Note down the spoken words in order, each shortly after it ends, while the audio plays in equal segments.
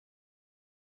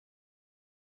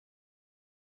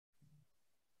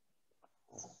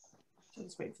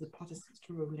just wait for the participants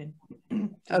to roll in.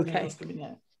 Okay.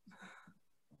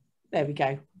 There we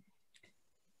go.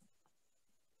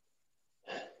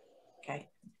 Okay.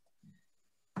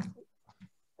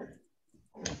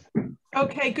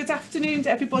 Okay, good afternoon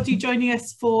to everybody joining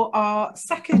us for our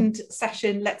second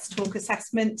session, Let's Talk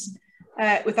Assessment,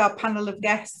 with our panel of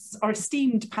guests, our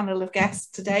esteemed panel of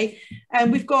guests today.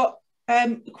 And we've got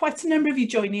quite a number of you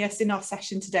joining us in our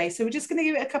session today. So we're just going to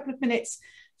give it a couple of minutes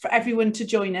for everyone to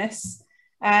join us.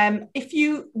 If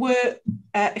you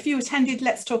attended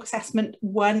Let's Talk Assessment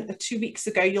 1 or 2 weeks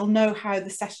ago, you'll know how the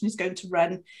session is going to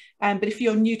run. But if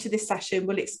you're new to this session,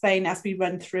 we'll explain as we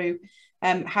run through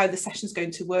how the session is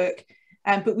going to work.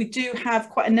 But we do have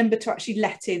quite a number to actually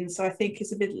let in. So I think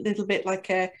it's a little bit like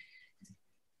a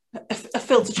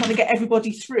filter trying to get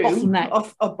everybody through.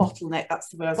 Bottleneck. A bottleneck, that's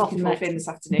the word I was looking for this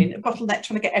afternoon. A bottleneck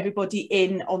trying to get everybody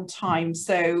in on time.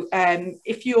 So we're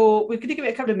going to give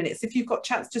it a couple of minutes. If you've got a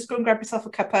chance, just go and grab yourself a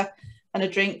cuppa and a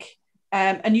drink.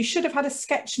 And you should have had a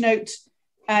sketch note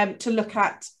to look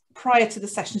at prior to the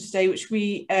session today, which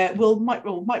we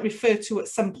might refer to at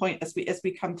some point as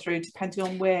we come through, depending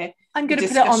on where. I'm going to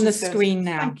put it on the screen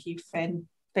now. Thank you, Finn.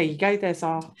 There you go, there's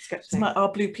our sketch note. Our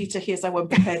blue Peter, here's our one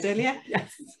prepared earlier.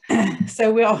 Yes.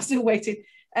 So we are still waiting.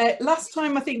 Last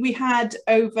time, I think we had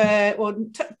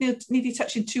nearly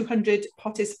touching 200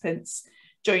 participants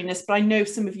join us, but I know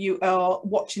some of you are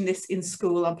watching this in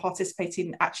school and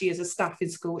participating actually as a staff in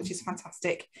school, which is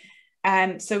fantastic.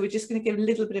 So we're just going to give a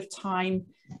little bit of time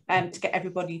to get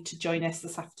everybody to join us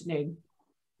this afternoon.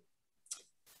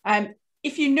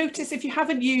 If you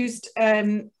haven't used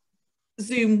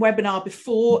Zoom webinar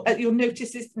before, you'll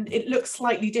notice it looks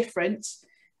slightly different.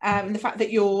 The fact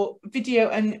that your video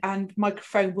and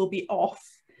microphone will be off,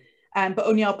 but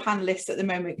only our panellists at the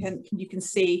moment you can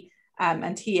see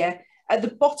and hear. At the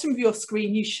bottom of your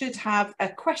screen, you should have a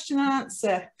question and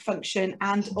answer function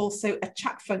and also a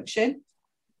chat function.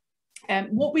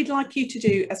 What we'd like you to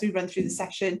do as we run through the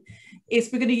session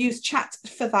is we're going to use chat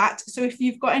for that. So if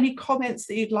you've got any comments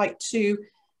that you'd like to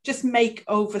just make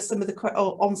over some of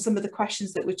the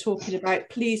questions that we're talking about,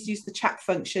 please use the chat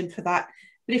function for that.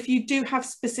 But if you do have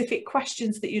specific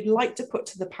questions that you'd like to put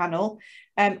to the panel,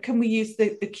 can we use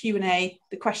the Q&A,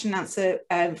 the question and answer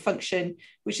function,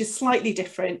 which is slightly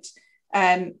different,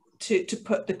 to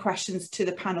put the questions to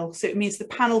the panel. So it means the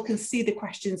panel can see the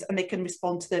questions and they can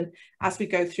respond to them as we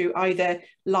go through, either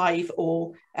live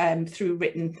or through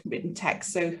written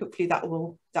text. So hopefully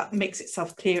that makes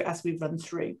itself clear as we run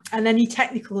through. And any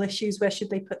technical issues, where should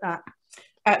they put that?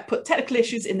 Put technical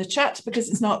issues in the chat, because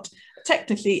it's not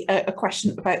technically a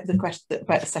question about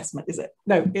about assessment, is it?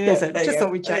 No, it isn't. Just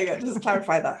thought we'd check. Just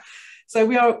clarify that. So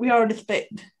we are a little bit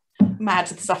mad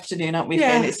this afternoon, aren't we?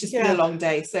 Yeah, it's just been a long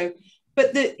day. So,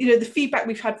 but the feedback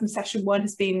we've had from session 1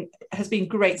 has been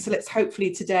great. So let's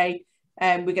hopefully today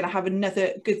we're going to have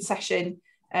another good session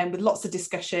with lots of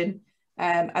discussion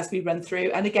as we run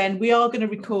through. And again, we are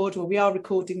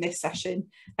recording this session.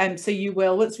 So you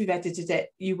will, once we've edited it,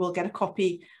 you will get a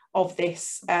copy of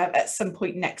this at some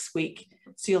point next week.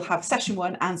 So you'll have session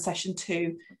 1 and session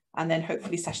 2, and then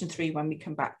hopefully session 3 when we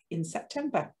come back in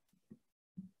September.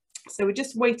 So we're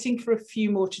just waiting for a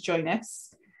few more to join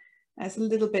us. There's a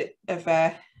little bit of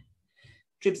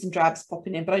dribs and drabs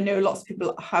popping in, but I know lots of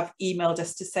people have emailed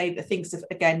us to say that things have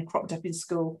again cropped up in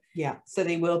school. Yeah. So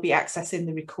they will be accessing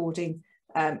the recording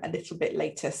a little bit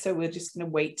later. So we're just going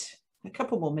to wait a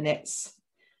couple more minutes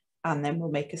and then we'll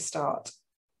make a start.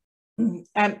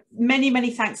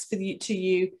 Many thanks to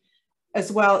you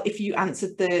as well if you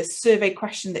answered the survey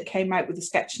question that came out with the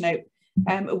sketch note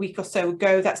a week or so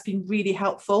ago. That's been really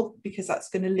helpful, because that's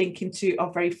going to link into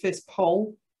our very first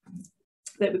poll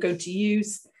that we're going to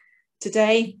use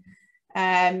today.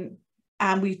 And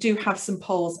we do have some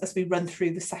polls as we run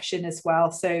through the session as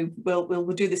well. So we'll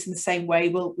do this in the same way.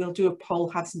 We'll do a poll,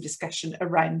 have some discussion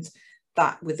around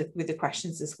that with the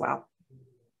questions as well.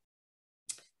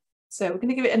 So we're going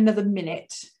to give it another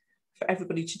minute for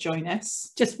everybody to join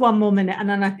us. Just one more minute, and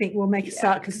then I think we'll make a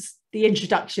start, because the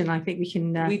introduction, I think we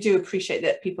can... We do appreciate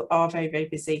that people are very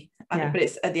busy, but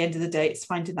it's at the end of the day, it's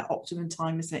finding that optimum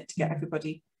time, isn't it, to get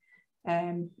everybody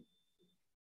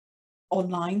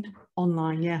online.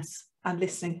 Online, yes. And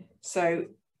listening. So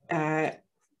here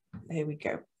we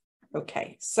go.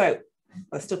 Okay, so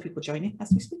there's still people joining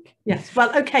as we speak. Yes,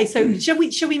 well, okay, so shall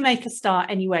we make a start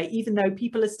anyway? Even though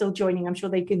people are still joining, I'm sure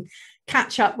they can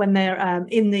catch up when they're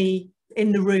in the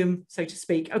room, so to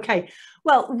speak. Okay,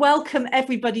 well, welcome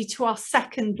everybody to our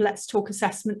second Let's Talk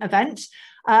Assessment event.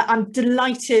 I'm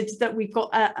delighted that we've got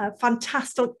a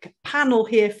fantastic panel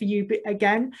here for you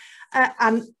again,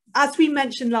 and as we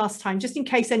mentioned last time, just in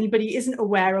case anybody isn't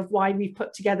aware of why we've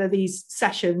put together these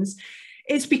sessions,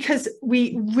 it's because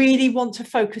we really want to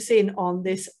focus in on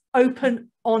this open,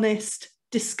 honest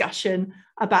discussion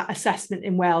about assessment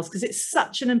in Wales, because it's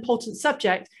such an important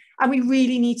subject and we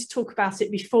really need to talk about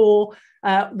it before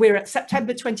we're at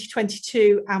September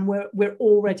 2022 and we're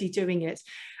already doing it.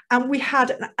 And we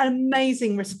had an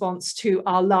amazing response to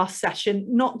our last session,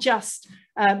 not just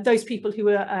those people who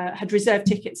had reserved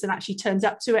tickets and actually turned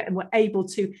up to it and were able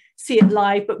to see it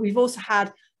live, but we've also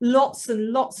had lots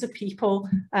and lots of people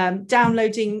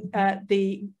downloading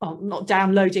not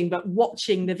downloading, but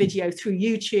watching the video through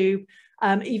YouTube,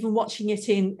 even watching it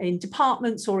in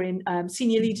departments or in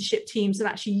senior leadership teams and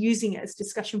actually using it as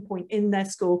discussion point in their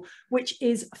school, which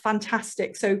is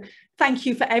fantastic. So thank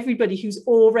you for everybody who's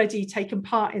already taken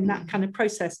part in that kind of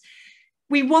process.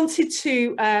 We wanted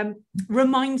to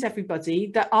remind everybody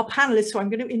that our panellists, who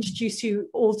I'm going to introduce you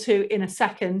all to in a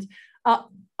second,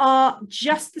 are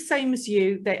just the same as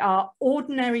you. They are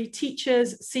ordinary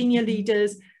teachers, senior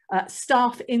leaders,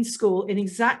 staff in school in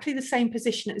exactly the same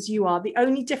position as you are. The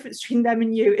only difference between them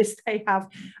and you is they have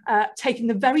taken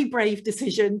the very brave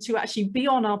decision to actually be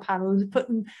on our panel and to put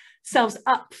themselves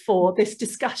up for this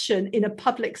discussion in a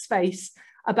public space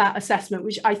about assessment,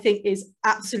 which I think is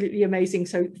absolutely amazing.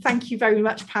 So thank you very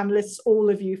much, panellists, all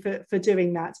of you, for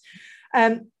doing that.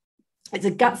 It's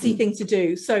a gutsy thing to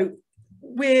do. So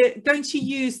we're going to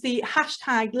use the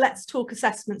hashtag Let's Talk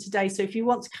Assessment today. So if you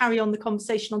want to carry on the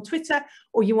conversation on Twitter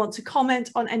or you want to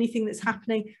comment on anything that's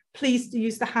happening, please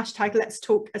use the hashtag Let's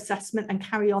Talk Assessment and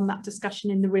carry on that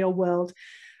discussion in the real world.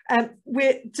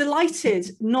 We're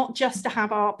delighted not just to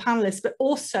have our panellists, but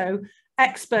also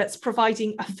experts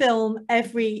providing a film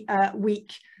every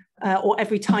week or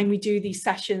every time we do these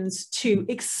sessions to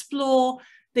explore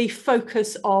the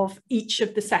focus of each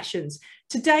of the sessions.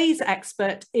 Today's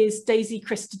expert is Daisy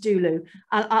Christodoulou,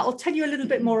 and I'll tell you a little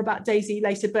bit more about Daisy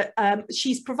later, but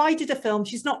she's provided a film.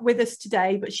 She's not with us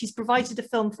today, but she's provided a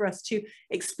film for us to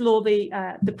explore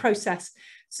the process.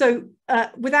 So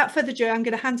without further ado, I'm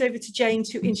going to hand over to Jane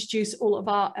to introduce all of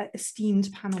our esteemed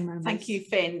panel members. Thank you,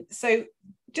 Finn. So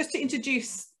just to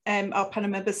introduce our panel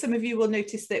members, some of you will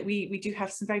notice that we do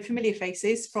have some very familiar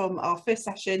faces from our first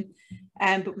session,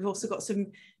 but we've also got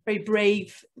some very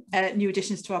brave new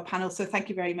additions to our panel, so thank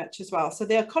you very much as well. So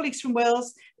they are colleagues from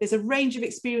Wales. There's a range of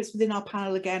experience within our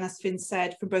panel, again, as Finn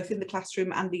said, from both in the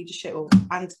classroom and leadership,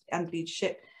 and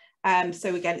leadership.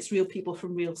 So again, it's real people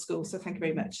from real schools, so thank you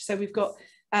very much. So we've got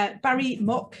Barri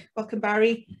Mock, welcome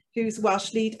Barri, who's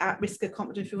Welsh lead at Risca.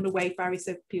 Confident if you want to wave, Barri,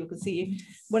 so people can see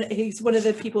you. He's one of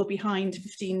the people behind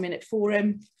 15-minute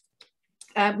forum.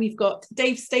 We've got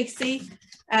Dave Stacey.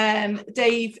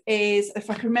 Dave is, if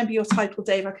I can remember your title,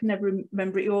 Dave, I can never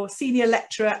remember it, you're senior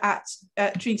lecturer at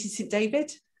Trinity St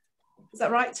David. Is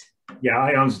that right? Yeah,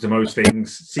 I answer to most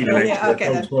things. Senior lecturer,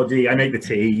 okay, body, I make the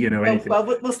tea, you know, anything. Well,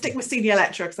 we'll stick with senior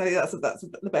lecturer because I think that's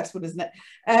the best one, isn't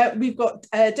it? We've got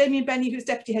Damian Benney, who's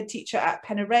deputy head teacher at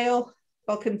Penyrheol.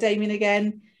 Welcome, Damian,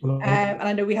 again. And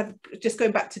I know we had, just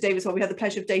going back to Dave as well, we had the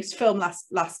pleasure of Dave's film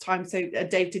last time, so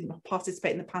Dave didn't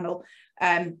participate in the panel,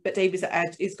 but Dave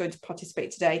is going to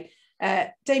participate today.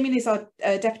 Damian is our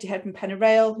deputy head from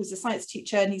Penyrheol, who's a science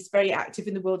teacher, and he's very active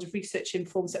in the world of research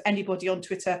informed, so anybody on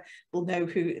Twitter will know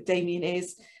who Damian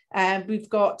is. We've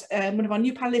got one of our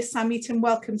new panellists, Sam Eaton.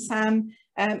 Welcome, Sam,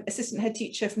 assistant head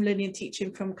teacher from Learning and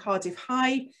Teaching from Cardiff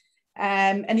High.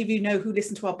 Any of you know who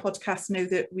listen to our podcast know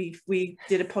that we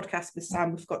did a podcast with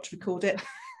Sam. We've got to record it,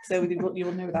 so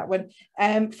you'll know that one.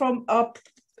 From our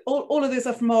all of those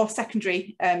are from our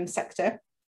secondary sector.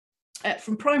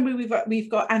 From primary, we've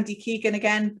got Andy Keegan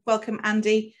again. Welcome,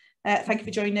 Andy. Thank you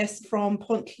for joining us, from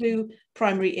Pontlliw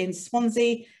Primary in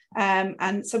Swansea,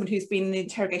 and someone who's been an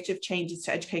interrogator of changes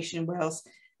to education in Wales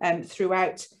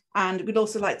throughout. And we'd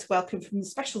also like to welcome from the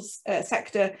special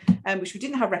sector, which we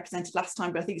didn't have represented last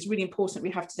time, but I think it's really important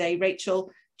we have today, Rachel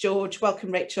George.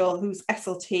 Welcome, Rachel, who's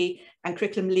SLT and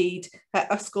curriculum lead at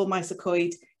Ysgol Maes y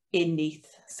Coed in Neath.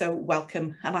 So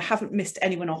welcome. And I haven't missed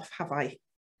anyone off, have I?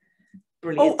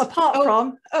 Brilliant. Oh, apart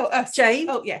from Jane,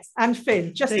 yes, and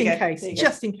Finn, just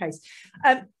in case.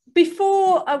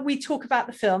 Before we talk about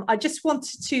the film, I just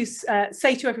wanted to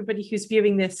say to everybody who's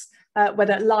viewing this,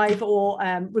 whether live or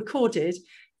recorded,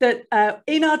 that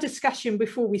in our discussion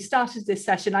before we started this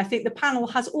session, I think the panel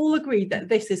has all agreed that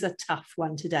this is a tough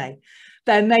one today.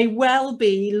 There may well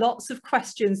be lots of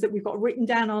questions that we've got written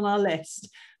down on our list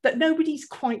that nobody's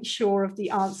quite sure of the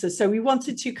answers. So we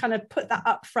wanted to kind of put that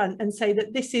up front and say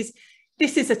that this is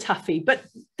a toughie, but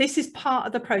this is part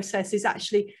of the process, is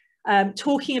actually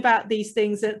talking about these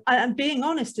things and being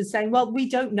honest and saying, well, we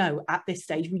don't know at this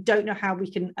stage, we don't know how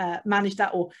we can manage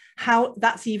that, or how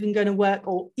that's even going to work,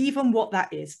 or even what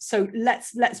that is. So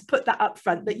let's put that up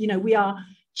front, that, you know, we are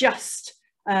just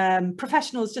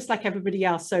professionals just like everybody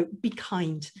else, so be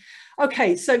kind.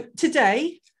 Okay, so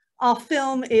today our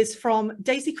film is from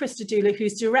Daisy Christodoulou,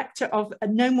 who's director of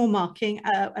No More Marking,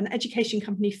 an education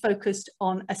company focused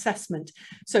on assessment.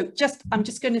 So I'm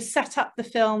just going to set up the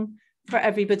film for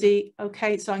everybody.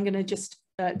 Okay, so I'm going to just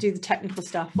do the technical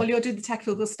stuff. While you're doing the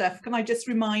technical stuff, can I just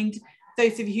remind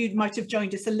those of you who might have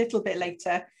joined us a little bit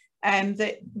later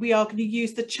that we are going to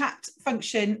use the chat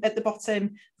function at the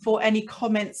bottom for any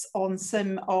comments on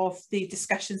some of the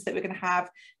discussions that we're going to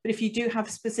have. But if you do have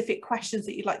specific questions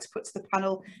that you'd like to put to the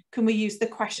panel, can we use the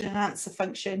question and answer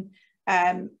function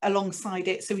alongside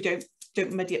it, so we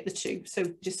don't muddy up the two? So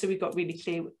just so we've got really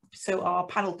clear, so our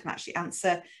panel can actually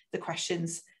answer the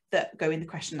questions that go in the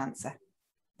question and answer.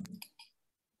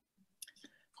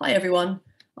 Hi everyone,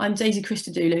 I'm Daisy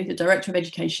Christodoulou, the Director of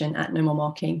Education at No More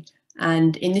Marking.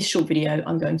 And in this short video,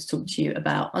 I'm going to talk to you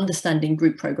about understanding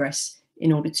group progress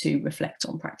in order to reflect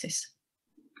on practice.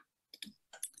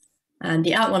 And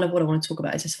the outline of what I want to talk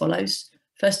about is as follows.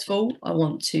 First of all, I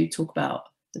want to talk about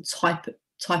the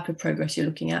type of progress you're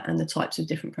looking at and the types of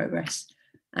different progress.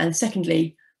 And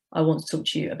secondly, I want to talk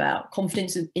to you about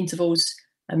confidence intervals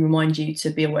and remind you to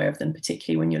be aware of them,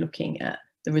 particularly when you're looking at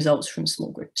the results from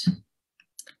small groups.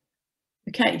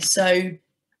 Okay, so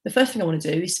the first thing I want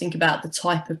to do is think about the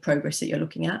type of progress that you're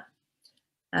looking at.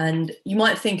 And you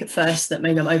might think at first that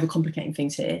maybe I'm overcomplicating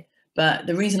things here, but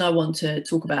the reason I want to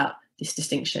talk about this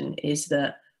distinction is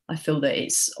that I feel that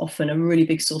it's often a really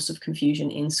big source of confusion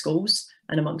in schools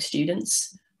and amongst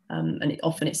students. And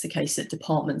often it's the case that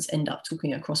departments end up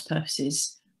talking at cross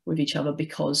purposes with each other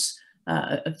because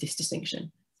of this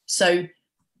distinction. So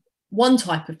one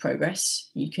type of progress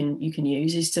you can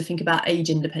use is to think about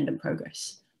age-independent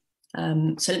progress.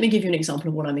 So let me give you an example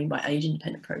of what I mean by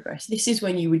age-independent progress. This is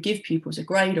when you would give pupils a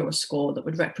grade or a score that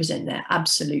would represent their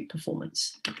absolute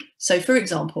performance. So for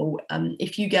example,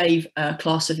 if you gave a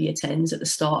class of year 10s at the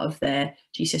start of their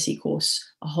GCSE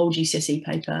course a whole GCSE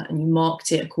paper and you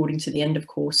marked it according to the end of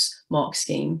course mark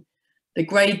scheme, the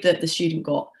grade that the student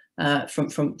got from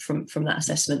that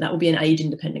assessment, that will be an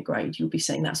age-independent grade. You'll be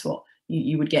saying that's what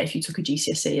you would get if you took a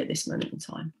GCSE at this moment in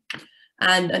time.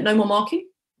 And at No More Marking,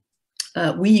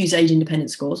 we use age-independent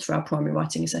scores for our primary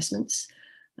writing assessments.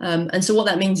 And so what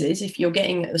that means is if you're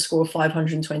getting a score of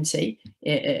 520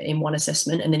 in one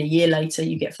assessment and then a year later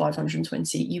you get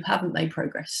 520, you haven't made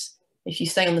progress. If you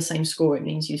stay on the same score, it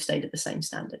means you've stayed at the same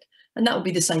standard. And that will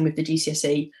be the same with the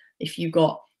GCSE. If you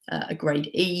got a grade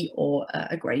E or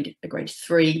a grade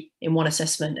 3 in one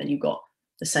assessment and you got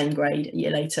the same grade a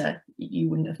year later, you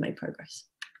wouldn't have made progress.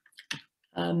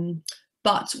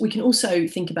 But we can also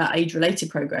think about age-related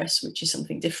progress, which is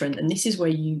something different. And this is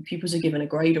where pupils are given a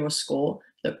grade or a score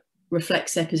that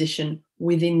reflects their position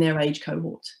within their age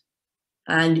cohort.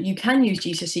 And you can use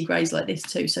GCSE grades like this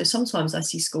too. So sometimes I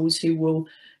see schools who will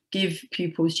give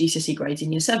pupils GCSE grades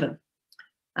in year 7.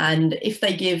 And if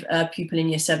they give a pupil in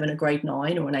year 7 a grade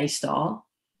 9 or an A star,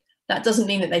 that doesn't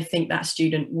mean that they think that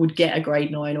student would get a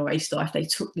grade 9 or A star if they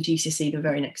took the GCSE the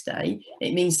very next day.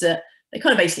 It means that they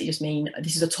kind of basically just mean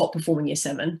this is a top performing year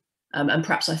 7, and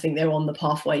perhaps I think they're on the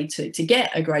pathway to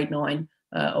get a grade 9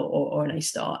 or an A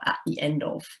star at the end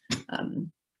of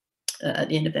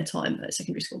their time at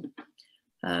secondary school.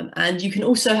 And you can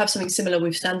also have something similar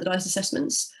with standardised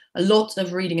assessments. A lot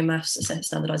of reading and maths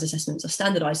standardised assessments are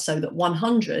standardised so that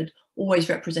 100 always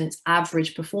represents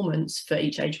average performance for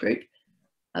each age group.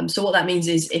 So what that means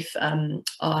is if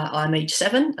I'm age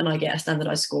 7 and I get a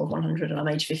standardised score of 100, and I'm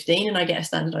age 15 and I get a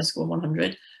standardised score of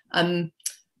 100, I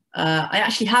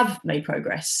actually have made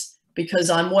progress because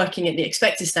I'm working at the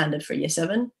expected standard for a year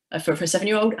 7, for a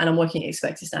 7-year-old, and I'm working at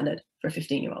expected standard for a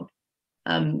 15-year-old.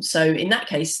 So in that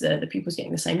case, the pupil's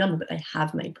getting the same number, but they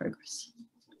have made progress.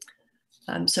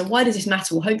 So why does this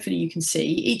matter? Well, hopefully you can see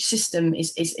each system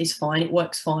is fine. It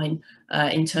works fine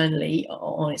internally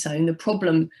on its own. The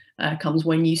problem comes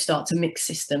when you start to mix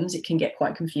systems. It can get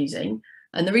quite confusing.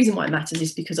 And the reason why it matters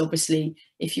is because obviously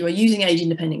if you are using age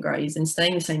independent grades, then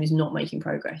staying the same is not making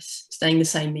progress. Staying the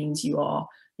same means you're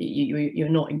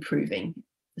not improving.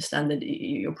 The standard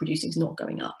you're producing is not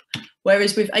going up.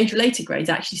 Whereas with age related grades,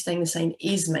 actually staying the same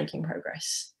is making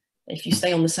progress. If you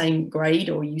stay on the same grade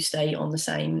or you stay on the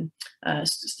same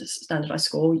standardized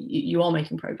score, you are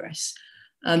making progress.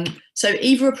 So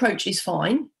either approach is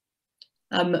fine,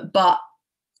 but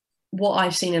what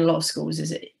I've seen in a lot of schools is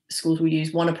that schools will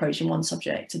use one approach in one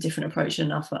subject, a different approach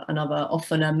in another.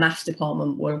 Often a maths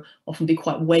department will often be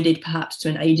quite wedded perhaps to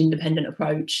an age-independent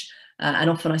approach. And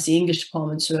often I see English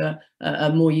departments who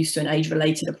are more used to an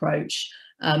age-related approach.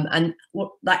 And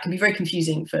that can be very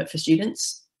confusing for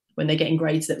students when they're getting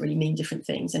grades that really mean different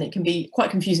things. And it can be quite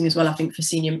confusing as well, I think, for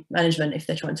senior management if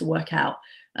they're trying to work out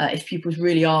if pupils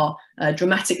really are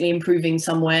dramatically improving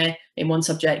somewhere in one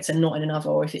subject and not in another,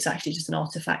 or if it's actually just an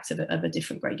artifact of a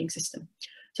different grading system.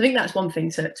 So I think that's one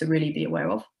thing to really be aware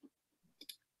of.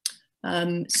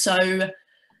 So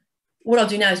what I'll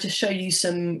do now is just show you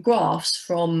some graphs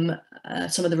from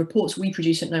some of the reports we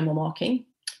produce at No More Marking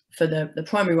for the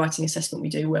primary writing assessment we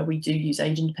do, where we do use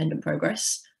age-independent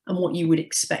progress, and what you would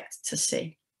expect to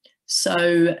see.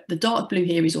 So the dark blue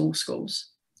here is all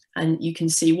schools, and you can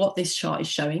see what this chart is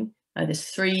showing. There's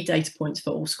 3 data points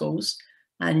for all schools,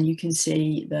 and you can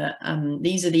see that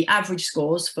these are the average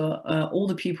scores for all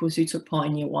the pupils who took part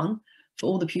in year 1, for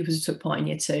all the pupils who took part in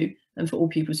year 2, and for all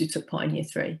pupils who took part in year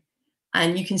 3.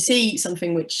 And you can see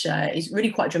something which is really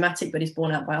quite dramatic, but is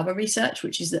borne out by other research,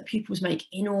 which is that pupils make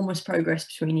enormous progress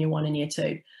between year 1 and year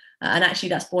 2. And actually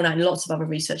that's borne out in lots of other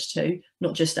research too,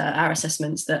 not just our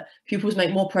assessments, that pupils make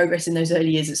more progress in those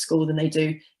early years at school than they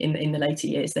do in the later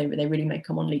years. They really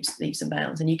come on leaps and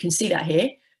bounds. And you can see that here.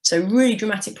 So really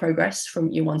dramatic progress from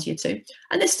year 1 to year 2.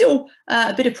 And there's still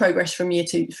a bit of progress from year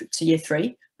 2 to year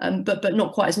 3, but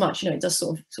not quite as much. You know, it does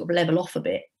sort of level off a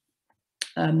bit.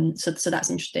 So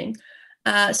that's interesting.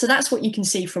 So that's what you can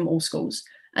see from all schools.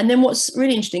 And then what's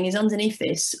really interesting is underneath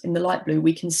this, in the light blue,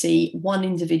 we can see one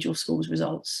individual school's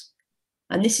results.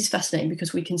 And this is fascinating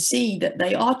because we can see that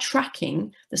they are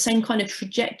tracking the same kind of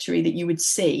trajectory that you would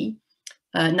see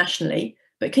nationally.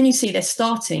 But can you see they're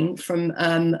starting from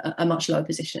a much lower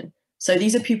position? So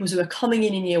these are pupils who are coming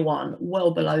in year 1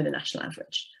 well below the national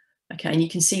average. Okay, and you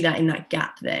can see that in that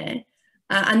gap there.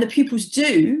 And the pupils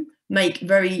do make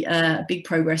very big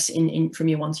progress from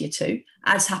year 1 to year 2,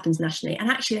 as happens nationally. And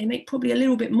actually they make probably a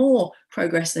little bit more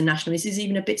progress than national. This is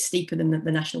even a bit steeper than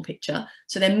the national picture.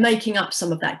 So they're making up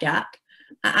some of that gap.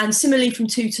 And similarly from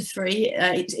 2 to 3,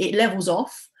 it levels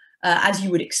off as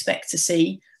you would expect to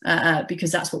see,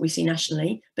 because that's what we see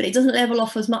nationally, but it doesn't level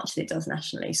off as much as it does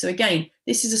nationally. So again,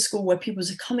 this is a school where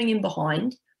pupils are coming in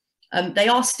behind. They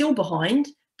are still behind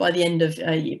by the end of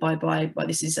by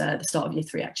this is the start of year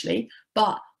 3 actually,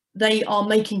 but they are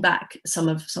making back some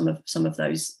of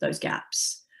those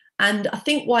gaps. And I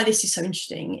think why this is so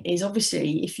interesting is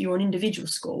obviously if you're an individual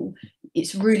school,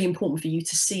 it's really important for you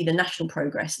to see the national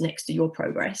progress next to your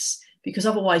progress, because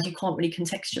otherwise you can't really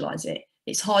contextualize it.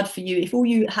 It's hard for you, if all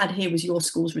you had here was your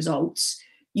school's results,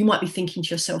 you might be thinking to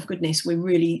yourself, goodness, we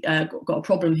really got a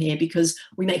problem here because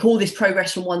we make all this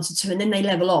progress from 1 to 2 and then they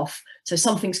level off. So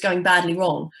something's going badly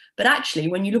wrong. But actually,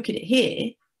 when you look at it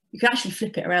here, you can actually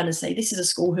flip it around and say, this is a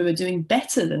school who are doing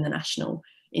better than the national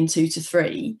in 2 to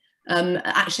 3,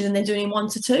 actually than they're doing in 1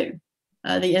 to 2.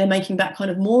 They're making back kind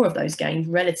of more of those gains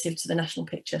relative to the national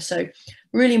picture. So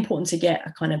really important to get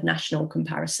a kind of national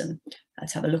comparison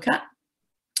to have a look at.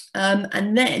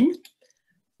 And then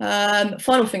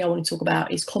final thing I want to talk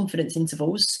about is confidence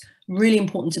intervals. Really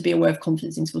important to be aware of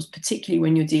confidence intervals, particularly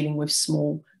when you're dealing with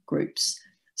small groups.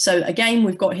 So again,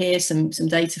 we've got here some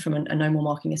data from a No More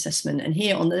Marking assessment. And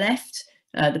here on the left,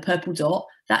 the purple dot,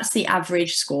 that's the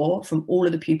average score from all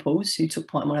of the pupils who took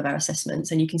part in one of our assessments.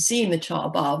 And you can see in the chart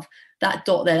above, that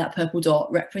dot there, that purple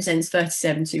dot, represents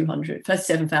 37,200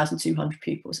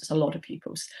 pupils. That's a lot of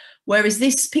pupils. Whereas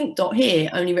this pink dot here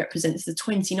only represents the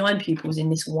 29 pupils in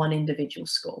this one individual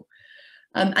school.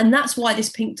 And that's why this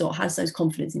pink dot has those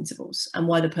confidence intervals and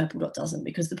why the purple dot doesn't,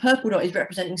 because the purple dot is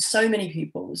representing so many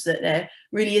pupils that there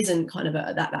really isn't kind of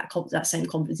that same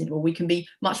confidence interval. We can be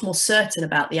much more certain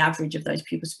about the average of those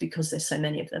pupils because there's so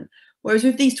many of them. Whereas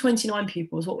with these 29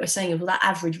 pupils, what we're saying is, well, that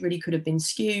average really could have been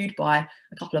skewed by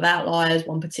a couple of outliers,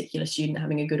 one particular student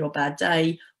having a good or bad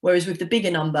day. Whereas with the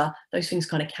bigger number, those things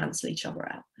kind of cancel each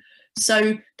other out.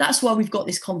 So that's why we've got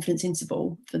this confidence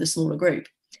interval for the smaller group.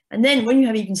 And then when you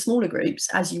have even smaller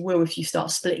groups, as you will if you start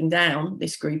splitting down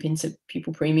this group into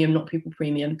pupil premium, not pupil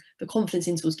premium, the confidence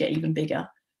intervals get even bigger.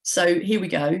 So here we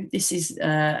go. This is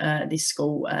this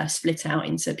school split out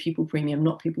into pupil premium,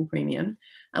 not pupil premium.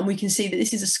 And we can see that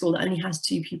this is a school that only has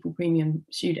 2 pupil premium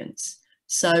students.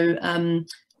 So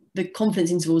the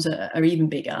confidence intervals are even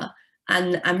bigger.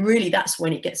 And really that's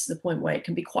when it gets to the point where it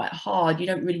can be quite hard. You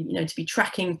don't really, to be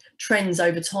tracking trends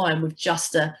over time with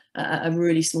just a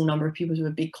really small number of pupils with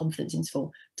a big confidence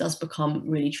interval does become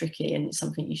really tricky, and it's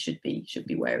something you should be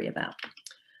wary about.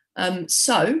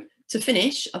 So to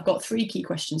finish, I've got 3 key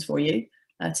questions for you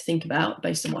to think about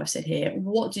based on what I've said here.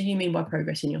 What do you mean by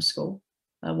progress in your school?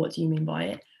 What do you mean by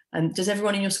it? And does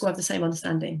everyone in your school have the same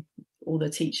understanding? All the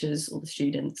teachers, all the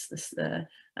students, the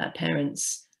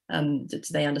parents, do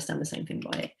they understand the same thing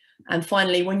by it? And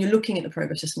finally, when you're looking at the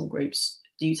progress of small groups,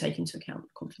 do you take into account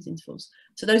confidence intervals?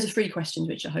 So those are 3 questions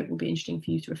which I hope will be interesting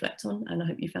for you to reflect on, and I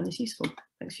hope you found this useful.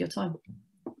 Thanks for your time.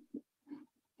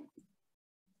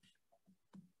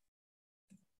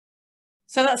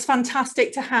 So that's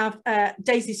fantastic to have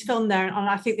Daisy's film there, and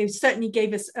I think they certainly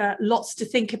gave us lots to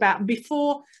think about. And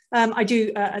before I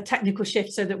do a technical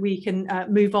shift so that we can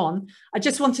move on, I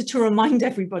just wanted to remind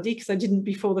everybody, because I didn't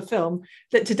before the film,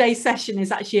 that today's session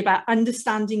is actually about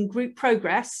understanding group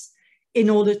progress in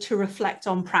order to reflect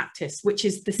on practice, which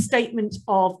is the statement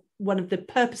of one of the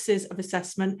purposes of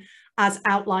assessment as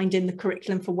outlined in the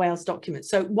Curriculum for Wales document.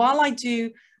 So while I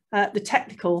do the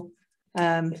technical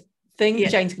thing,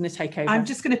 Jane's going to take over. I'm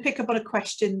just going to pick up on a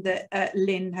question that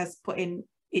Lynn has put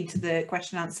into the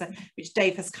question answer, which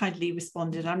Dave has kindly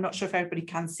responded. I'm not sure if everybody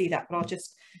can see that, but I'll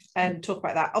just talk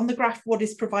about that. On the graph, what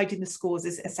is providing the scores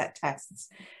is a set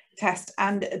test,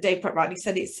 and Dave quite rightly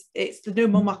said it's the no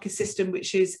more marking system,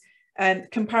 which is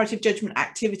comparative judgment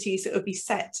activities. It will be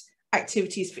set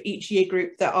activities for each year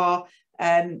group that are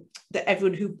that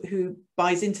everyone who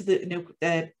buys into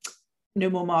the no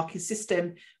more marking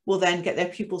system will then get their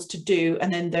pupils to do,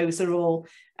 and then those are all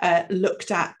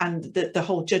looked at, and the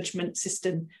whole judgment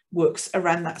system works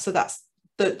around that. So that's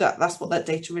what that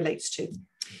data relates to.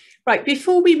 Right,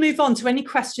 before we move on to any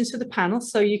questions for the panel,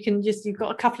 so you've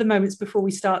got a couple of moments before we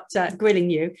start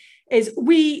grilling you, is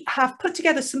we have put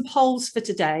together some polls for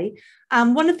today.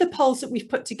 And one of the polls that we've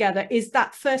put together is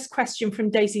that first question from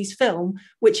Daisy's film,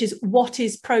 which is, what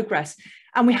is progress?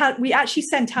 And we actually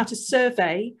sent out a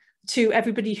survey to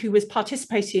everybody who was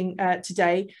participating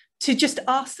today to just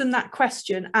ask them that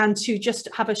question, and to just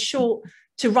have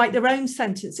to write their own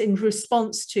sentence in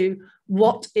response to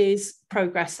what is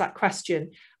progress, that question.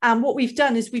 And what we've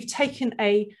done is we've taken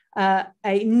a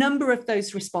number of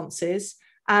those responses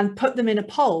and put them in a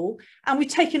poll, and we've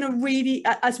taken a really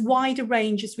as wide a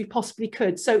range as we possibly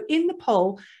could. So in the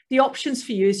poll, the options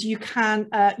for you is you can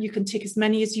tick as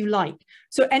many as you like.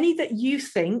 So any that you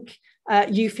think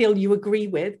you feel you agree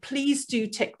with, please do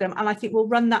tick them. And I think we'll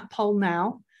run that poll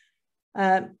now.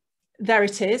 There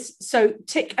it is. So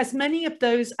tick as many of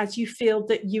those as you feel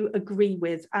that you agree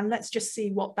with, and let's just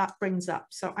see what that brings up.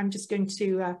 So I'm just going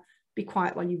to be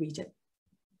quiet while you read it.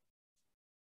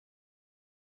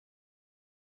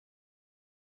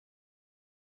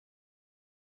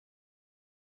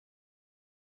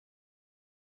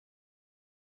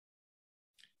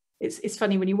 It's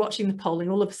funny when you're watching the polling,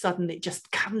 all of a sudden it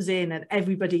just comes in and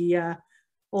everybody,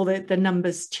 all the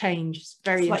numbers change. It's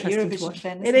very interesting to watch.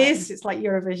 It is. It's like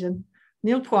Eurovision.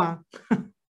 Nil point.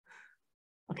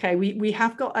 Okay, we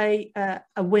have got a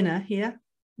winner here,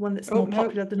 one that's more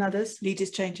popular than others. Lead is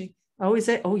changing. Oh, is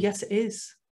it? Oh, yes, it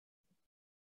is.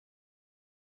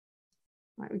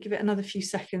 Right, we'll give it another few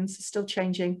seconds. It's still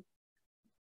changing.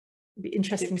 It'll be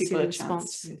interesting to see the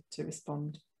response. To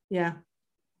respond. Yeah.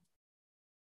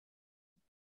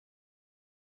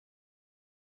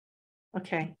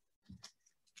 Okay.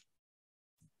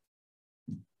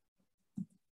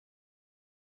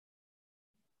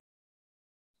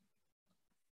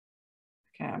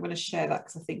 Okay, I'm going to share that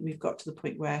because I think we've got to the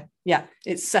point where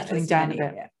it's settling down a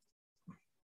bit. Yeah.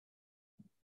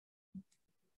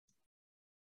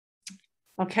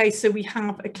 Okay, so we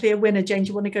have a clear winner. Jane, do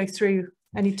you want to go through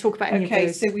and talk about any of those?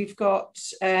 Okay, so we've got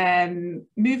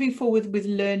moving forward with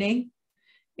learning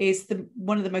is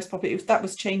one of the most popular. That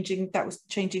was changing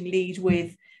lead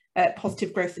with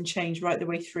positive growth and change right the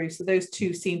way through. So those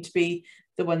two seem to be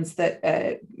the ones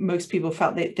that most people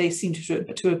felt that they seem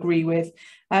to agree with.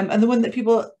 And the one that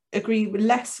people agree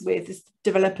less with is the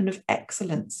development of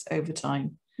excellence over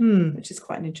time, which is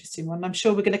quite an interesting one. I'm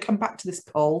sure we're going to come back to this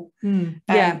poll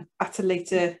at a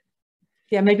later.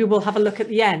 Yeah, maybe we'll have a look at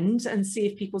the end and see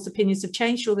if people's opinions have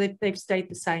changed or they've stayed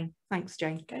the same. Thanks,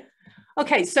 Jane.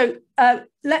 Okay, so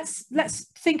let's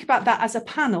think about that as a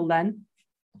panel then.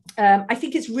 I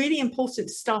think it's really important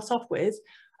to start off with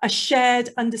a shared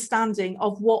understanding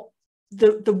of what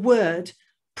the word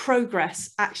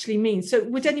progress actually means. So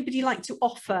would anybody like to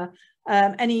offer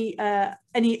any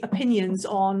opinions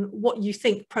on what you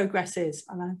think progress is?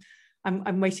 And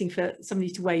I'm waiting for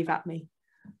somebody to wave at me.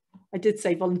 I did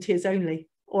say volunteers only,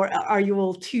 or are you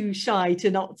all too shy to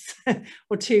not,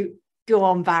 or to go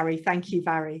on, Barry? Thank you,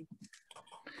 Barry.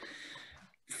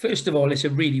 First of all, it's a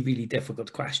really, really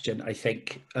difficult question, I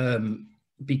think,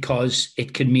 because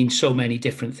it can mean so many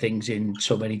different things in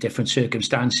so many different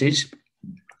circumstances.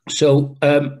 So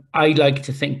I like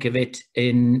to think of it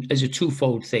as a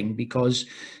twofold thing, because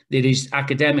there is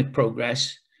academic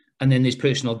progress and then there's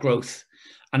personal growth.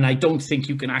 And I don't think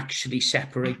you can actually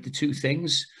separate the two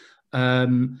things.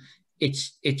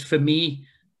 It's for me,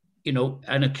 you know,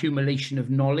 an accumulation of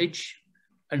knowledge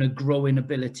and a growing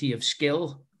ability of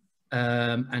skill,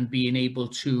 and being able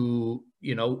to,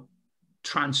 you know,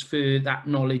 transfer that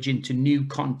knowledge into new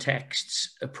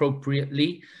contexts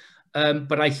appropriately.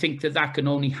 But I think that can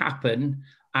only happen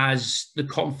as the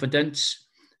confidence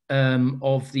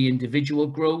of the individual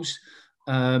grows.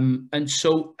 And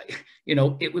so, you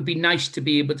know, it would be nice to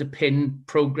be able to pin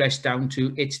progress down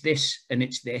to it's this and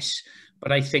it's this.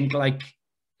 But I think, like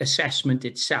assessment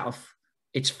itself,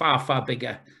 it's far, far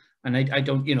bigger. And I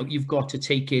don't, you know, you've got to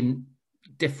take in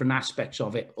different aspects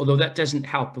of it, although that doesn't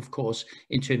help, of course,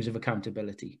 in terms of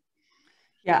accountability.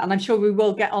 Yeah, and I'm sure we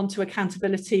will get on to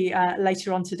accountability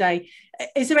later on today.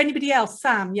 Is there anybody else?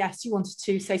 Sam, yes, you wanted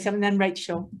to say something, then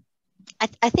Rachel.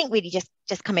 I think really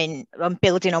just coming on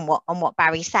building on what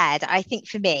Barry said. I think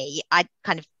for me, I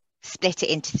kind of split it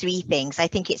into three things. I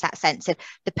think it's that sense of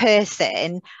the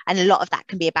person, and a lot of that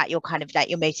can be about your kind of like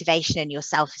your motivation and your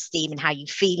self-esteem and how you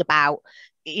feel about,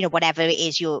 you know, whatever it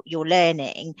is you're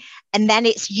learning. And then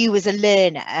it's you as a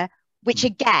learner, which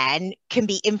again can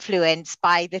be influenced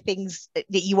by the things that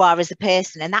you are as a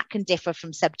person, and that can differ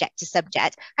from subject to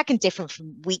subject. That can differ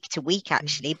from week to week,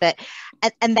 actually. But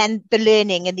and then the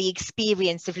learning and the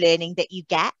experience of learning that you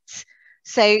get.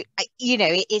 So, you know,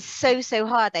 it is so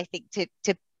hard, I think, to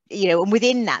you know, and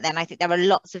within that, then I think there are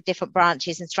lots of different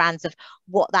branches and strands of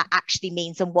what that actually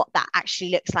means and what that actually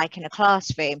looks like in a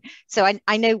classroom. So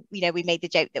I know, you know, we made the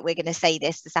joke that we're going to say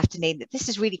this afternoon, that this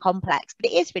is really complex,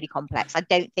 but it is really complex. I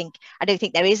don't think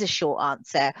there is a short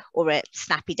answer or a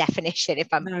snappy definition, if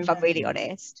I'm really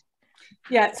honest.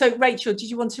 Yeah. So Rachel, did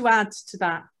you want to add to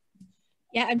that?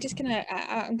 Yeah,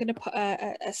 I'm gonna put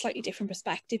a slightly different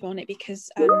perspective on it,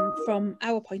 because from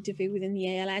our point of view within the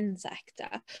ALN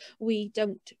sector, we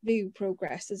don't view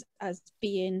progress as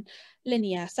being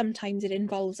linear. Sometimes it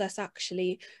involves us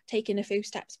actually taking a few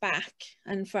steps back,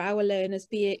 and for our learners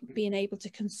being able to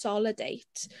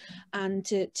consolidate and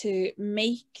to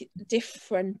make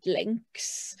different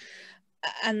links,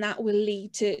 and that will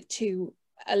lead to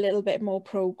a little bit more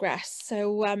progress.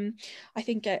 So I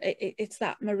think it's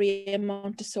that Maria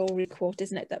Montessori quote,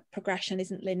 isn't it, that progression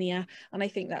isn't linear, and I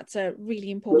think that's a really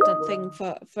important thing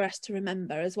for us to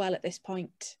remember as well at this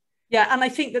point. Yeah, and I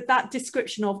think that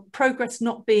description of progress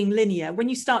not being linear, when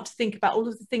you start to think about all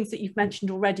of the things that you've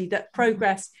mentioned already, that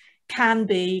progress can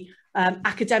be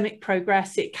academic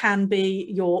progress, it can be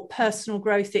your personal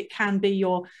growth, it can be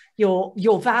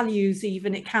your values,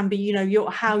 even it can be, you know,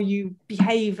 how you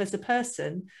behave as a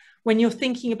person. When you're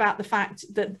thinking about the fact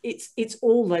that it's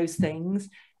all those things,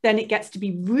 then it gets to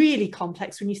be really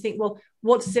complex when you think, well,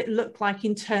 what does it look like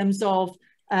in terms of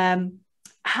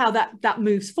how that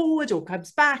moves forward or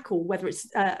comes back, or whether it's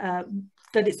that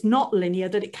it's not linear,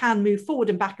 that it can move forward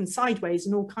and back and sideways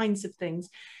and all kinds of things.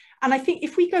 And I think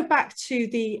if we go back to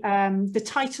the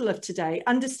title of today,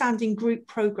 Understanding Group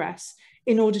Progress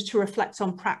in Order to Reflect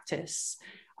on Practice,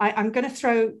 I'm going to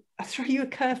throw you a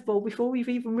curveball before we've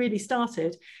even really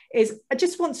started. I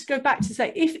just want to go back to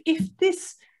say, if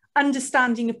this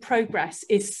understanding of progress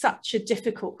is such a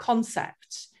difficult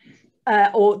concept,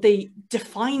 or the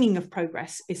defining of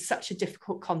progress is such a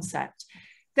difficult concept,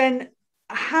 then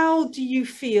how do you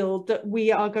feel that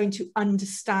we are going to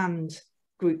understand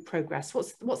group progress?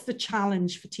 What's the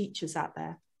challenge for teachers out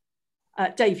there?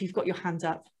 Dave, you've got your hand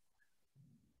up.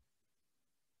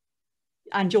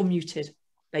 And you're muted.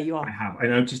 There you are. I have. I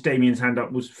noticed Damian's hand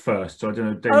up was first, so I don't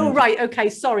know. Damian... Oh, right. Okay,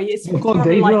 sorry. It's go on,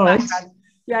 Dave, all right.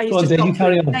 Yeah, he's go on, just Dave, you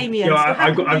carry on. Damian, Yeah,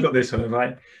 so I've got this one,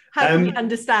 right? How do we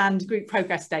understand group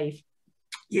progress, Dave?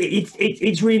 Yeah,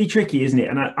 it's really tricky, isn't it?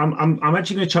 And I'm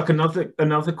actually going to chuck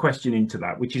another question into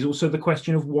that, which is also the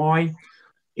question of why.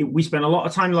 We spent a lot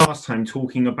of time last time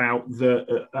talking about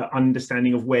the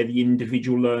understanding of where the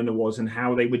individual learner was and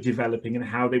how they were developing and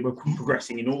how they were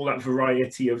progressing in all that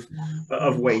variety of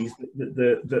ways that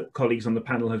the colleagues on the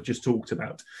panel have just talked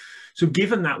about. So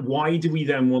given that, why do we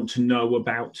then want to know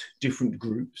about different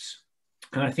groups?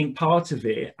 And I think part of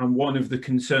it, and one of the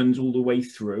concerns all the way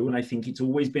through, and I think it's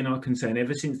always been our concern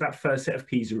ever since that first set of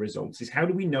PISA results, is how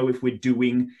do we know if we're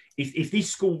doing, if this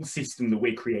school system that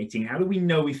we're creating, how do we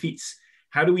know if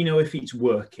it's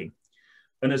working?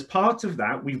 And as part of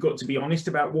that, we've got to be honest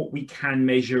about what we can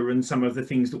measure and some of the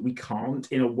things that we can't,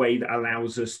 in a way that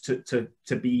allows us to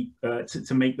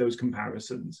make those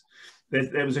comparisons.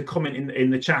 There was a comment in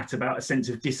the chat about a sense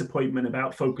of disappointment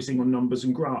about focusing on numbers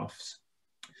and graphs.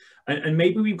 And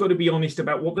maybe we've got to be honest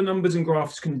about what the numbers and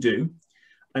graphs can do,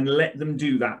 and let them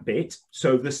do that bit.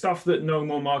 So the stuff that no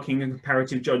more marking and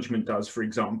comparative judgment does, for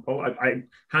example, I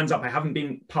hands up, I haven't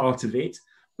been part of it,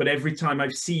 but every time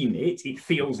I've seen it, it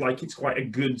feels like it's quite a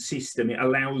good system. It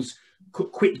allows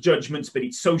quick judgments, but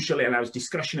it's social. It allows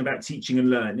discussion about teaching and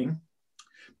learning.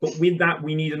 But with that,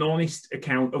 we need an honest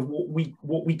account of what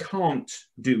we can't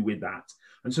do with that.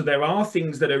 And so there are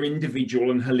things that are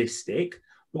individual and holistic,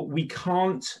 but we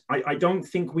can't, I don't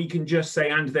think we can just say,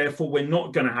 and therefore we're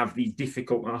not going to have these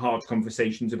difficult and hard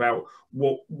conversations about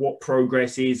what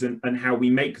progress is and how we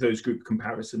make those group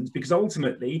comparisons, because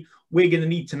ultimately we're going to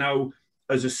need to know,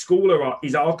 as a school,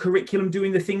 is our curriculum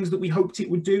doing the things that we hoped it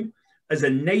would do? As a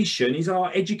nation, is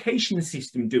our education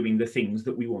system doing the things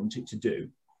that we want it to do?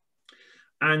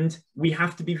 And we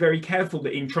have to be very careful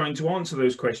that in trying to answer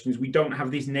those questions, we don't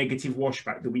have this negative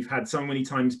washback that we've had so many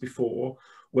times before,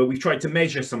 where we've tried to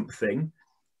measure something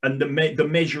and the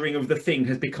measuring of the thing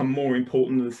has become more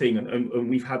important than the thing. And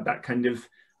we've had that kind of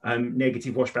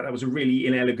negative washback. That was a really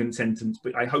inelegant sentence,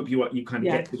 but I hope you kind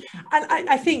of get it. And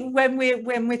I think when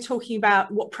we're talking about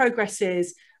what progress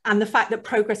is and the fact that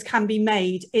progress can be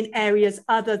made in areas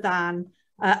other than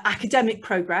academic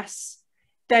progress,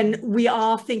 then we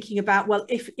are thinking about, well,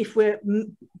 if we're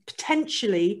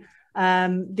potentially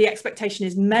the expectation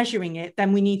is measuring it,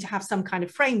 then we need to have some kind of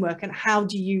framework. And how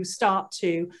do you start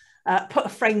to put a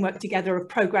framework together of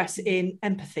progress in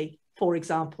empathy, for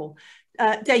example?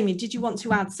 Damian, did you want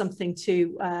to add something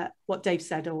to what Dave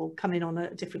said, or come in on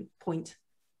a different point?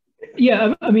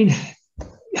 Yeah, I mean,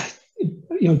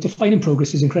 defining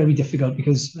progress is incredibly difficult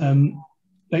because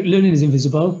like learning is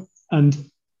invisible, and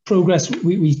progress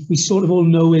we sort of all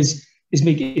know is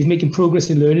making progress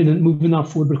in learning and moving that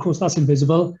forward, but of course that's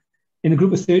invisible. In a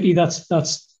group of 30, that's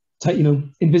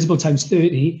invisible times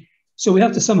 30. So we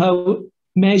have to somehow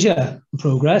measure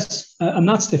progress, and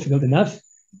that's difficult enough.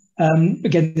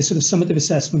 Again, the sort of summative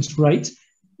assessment's right,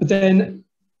 but then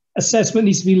assessment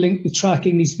needs to be linked with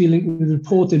tracking, needs to be linked with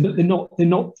reporting, but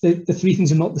the three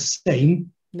things are not the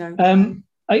same. No.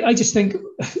 I just think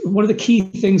one of the key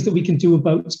things that we can do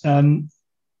about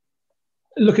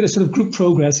look at a sort of group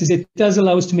progress is it does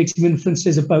allow us to make some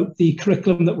inferences about the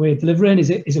curriculum that we're delivering. Is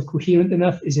it coherent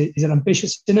enough? Is it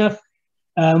ambitious enough?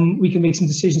 We can make some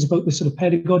decisions about the sort of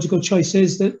pedagogical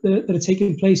choices that are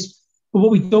taking place. But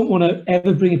what we don't want to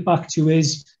ever bring it back to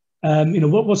is,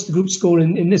 what's the group score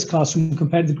in this classroom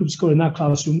compared to the group score in that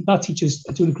classroom? That teacher's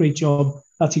doing a great job.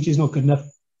 That teacher's not good enough.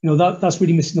 That's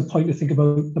really missing the point to think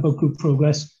about group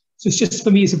progress. So it's just,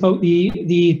 for me, it's about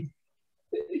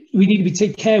we need to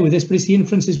take care with this, but it's the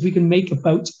inferences we can make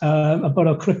about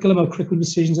our curriculum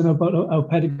decisions, and about our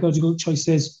pedagogical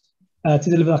choices to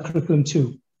deliver that curriculum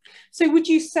too. So would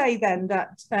you say then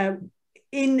that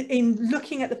in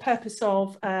looking at the purpose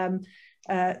of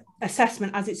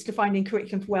assessment as it's defined in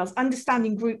Curriculum for Wales,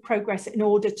 understanding group progress in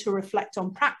order to reflect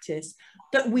on practice,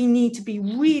 that we need to be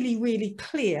really, really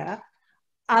clear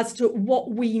as to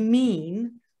what we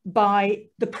mean by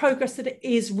the progress that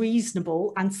is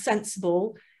reasonable and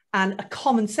sensible and a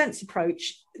common sense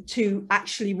approach to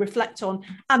actually reflect on,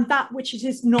 and that which it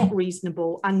is not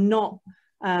reasonable and not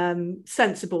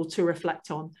sensible to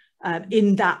reflect on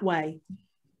in that way?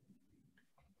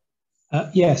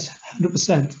 Yes,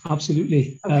 100%,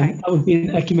 absolutely. Okay. That would be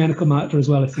an ecumenical matter as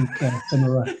well, I think.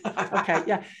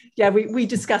 Okay, yeah. We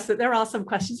discussed that there are some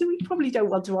questions that we probably don't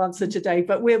want to answer today,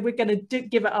 but we're going to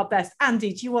give it our best.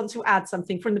 Andy, do you want to add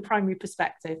something from the primary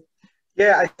perspective?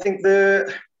 Yeah, I think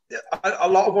a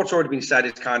lot of what's already been said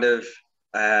is kind of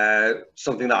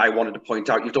something that I wanted to point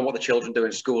out. You've done what the children do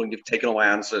in school, and you've taken all my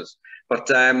answers. But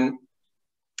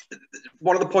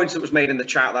one of the points that was made in the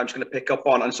chat that I'm just going to pick up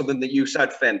on, and something that you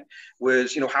said, Finn,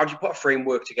 was, how do you put a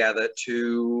framework together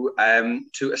to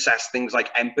assess things like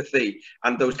empathy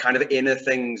and those kind of inner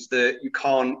things that you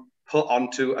can't put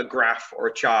onto a graph or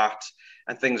a chart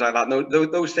and things like that.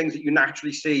 Those things that you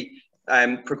naturally see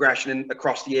progression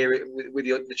across the area with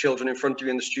the children in front of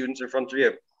you and the students in front of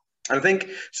you. And I think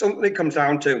something it comes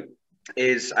down to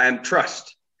is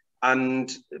trust, and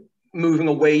moving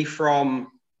away from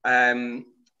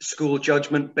school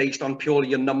judgment based on purely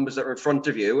your numbers that are in front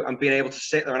of you, and being able to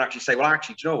sit there and actually say, well,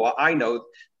 actually, do you know what? I know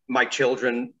my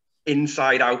children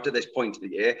inside out at this point of the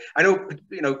year. I know,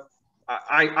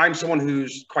 I'm someone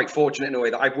who's quite fortunate in a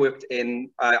way that I work in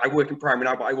primary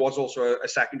now, but I was also a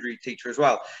secondary teacher as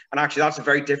well. And actually, that's a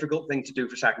very difficult thing to do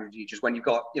for secondary teachers when you've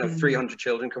got 300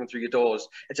 children coming through your doors.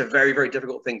 It's a very, very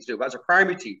difficult thing to do. But as a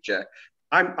primary teacher,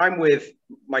 I'm with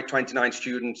my 29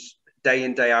 students day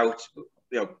in, day out,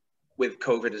 with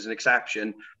COVID as an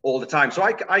exception, all the time. So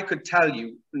I could tell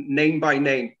you name by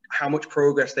name how much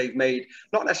progress they've made,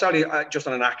 not necessarily just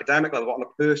on an academic level, but on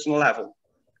a personal level.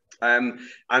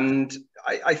 And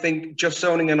I think just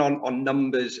zoning in on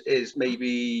numbers is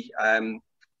maybe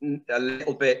a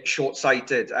little bit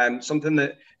short-sighted. Something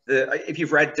that if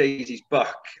you've read Daisy's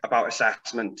book about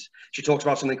assessment, she talks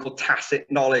about something called tacit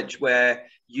knowledge, where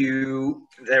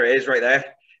there it is right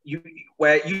there,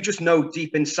 where you just know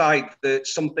deep inside that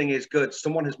something is good,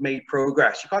 someone has made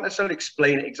progress. You can't necessarily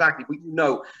explain it exactly, but you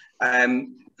know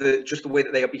just the way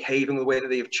that they are behaving, the way that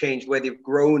they have changed, the way they've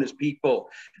grown as people.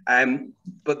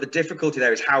 But the difficulty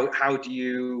there is how do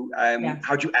you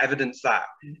evidence that?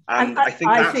 And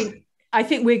I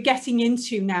think we're getting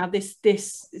into now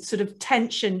this sort of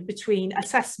tension between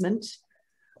assessment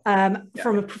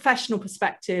from a professional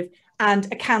perspective and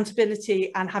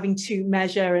accountability and having to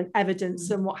measure and evidence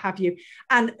and what have you.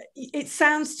 And it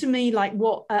sounds to me like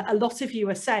what a lot of you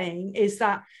are saying is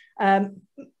that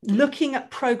looking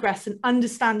at progress and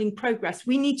understanding progress,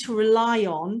 we need to rely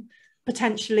on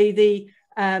potentially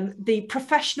the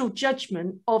professional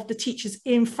judgment of the teachers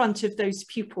in front of those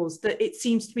pupils. That it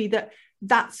seems to be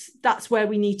that's where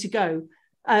we need to go.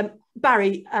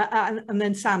 Barry and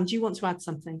then Sam, do you want to add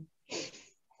something?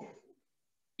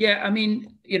 Yeah, I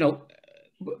mean, you know,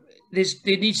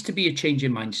 there needs to be a change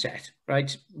in mindset,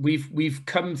 right? We've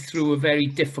come through a very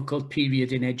difficult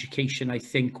period in education, I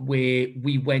think, where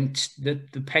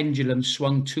the pendulum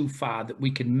swung too far that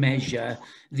we can measure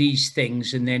these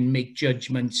things and then make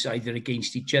judgments either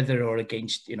against each other or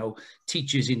against, you know,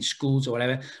 teachers in schools or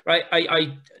whatever, right?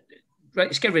 Right,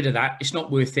 let's get rid of that. It's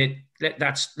not worth it.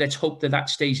 Let's hope that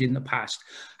stays in the past.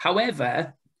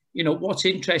 However, you know, what's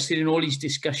interesting in all these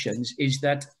discussions is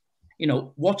that, you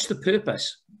know, what's the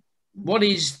purpose? What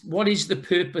is the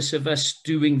purpose of us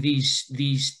doing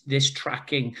this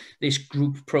tracking, this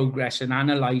group progress and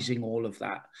analysing all of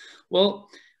that? Well,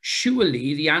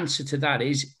 surely the answer to that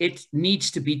is it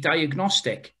needs to be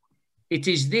diagnostic. It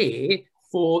is there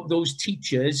for those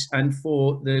teachers and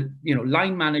for the, you know,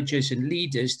 line managers and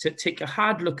leaders to take a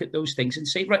hard look at those things and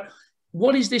say, right,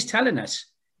 what is this telling us?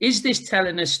 Is this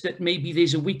telling us that maybe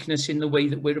there's a weakness in the way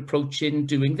that we're approaching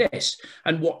doing this?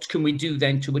 And what can we do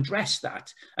then to address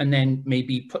that? And then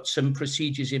maybe put some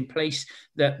procedures in place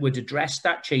that would address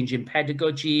that, change in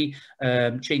pedagogy,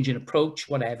 change in approach,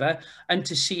 whatever, and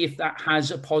to see if that has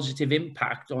a positive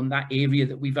impact on that area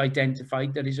that we've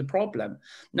identified that is a problem.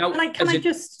 Now,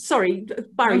 sorry,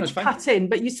 Barry, to cut in,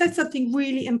 but you said something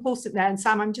really important there, and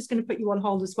Sam, I'm just going to put you on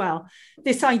hold as well.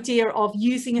 This idea of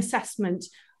using assessment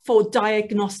for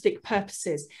diagnostic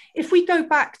purposes. If we go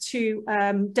back to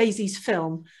Daisy's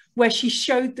film, where she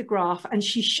showed the graph and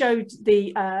she showed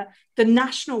the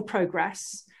national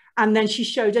progress, and then she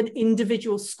showed an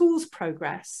individual school's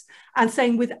progress, and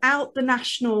saying without the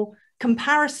national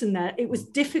comparison there, it was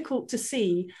difficult to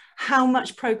see how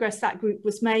much progress that group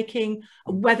was making,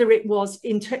 whether it was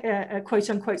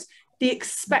quote unquote the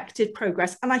expected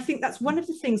progress. And I think that's one of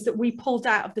the things that we pulled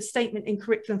out of the statement in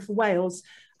Curriculum for Wales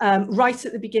right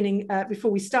at the beginning before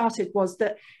we started, was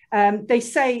that they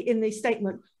say in the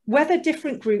statement whether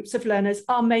different groups of learners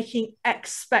are making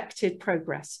expected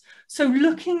progress. So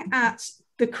looking at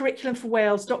the Curriculum for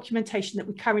Wales documentation that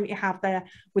we currently have there,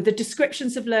 with the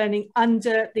descriptions of learning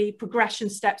under the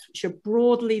progression steps, which are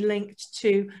broadly linked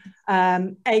to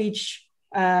age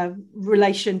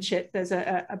relationship, there's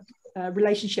a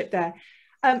relationship there.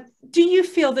 Do you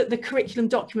feel that the curriculum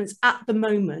documents at the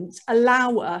moment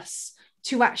allow us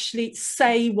to actually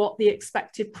say what the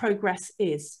expected progress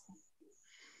is?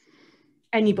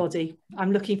 Anybody?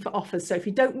 I'm looking for offers. So if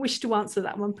you don't wish to answer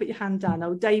that one, put your hand down.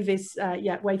 Oh, Dave is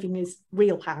waving his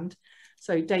real hand.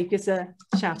 So Dave gives a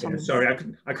shout on. Sorry,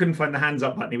 I couldn't find the hands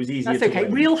up button. It was easier. That's okay.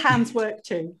 Real hands work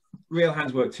too. Real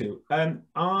hands work too.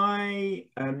 I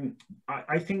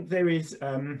think there is.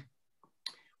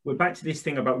 We're back to this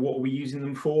thing about what are we using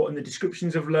them for, and the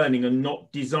descriptions of learning are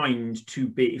not designed to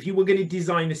be. If you were going to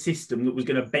design a system that was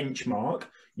going to benchmark,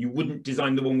 you wouldn't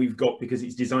design the one we've got because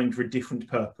it's designed for a different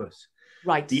purpose.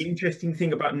 Right. The interesting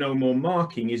thing about No More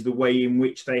Marking is the way in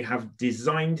which they have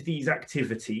designed these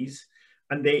activities,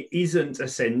 and there isn't a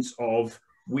sense of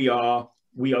we are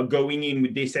going in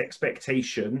with this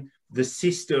expectation. The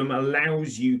system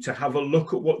allows you to have a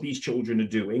look at what these children are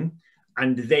doing,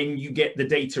 and then you get the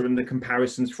data and the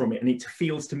comparisons from it. And it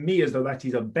feels to me as though that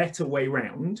is a better way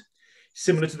round,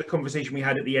 similar to the conversation we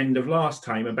had at the end of last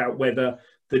time about whether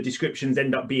the descriptions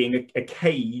end up being a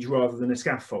cage rather than a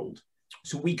scaffold.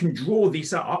 So we can draw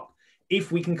this up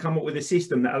if we can come up with a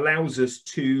system that allows us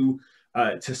to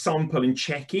sample and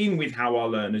check in with how our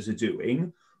learners are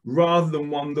doing, rather than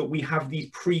one that we have these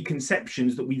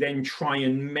preconceptions that we then try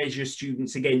and measure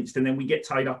students against, and then we get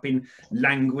tied up in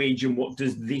language and what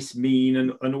does this mean,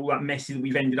 and all that mess that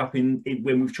we've ended up in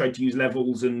when we've tried to use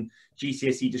levels and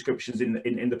GCSE descriptions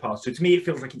in the past. So to me, it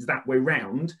feels like it's that way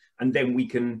round, and then we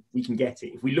can get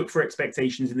it. If we look for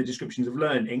expectations in the descriptions of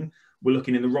learning, we're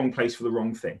looking in the wrong place for the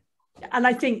wrong thing. And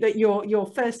I think that your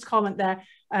first comment there,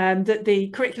 that the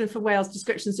Curriculum for Wales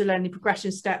descriptions of learning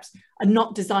progression steps are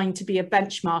not designed to be a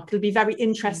benchmark. It'll be very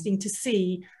interesting to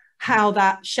see how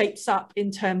that shapes up in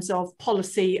terms of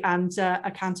policy and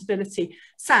accountability.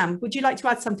 Sam, would you like to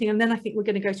add something? And then I think we're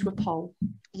going to go to a poll.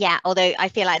 Yeah, although I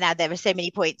feel like now there are so many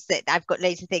points that I've got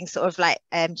loads of things sort of like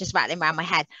just rattling around my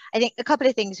head. I think a couple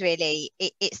of things really,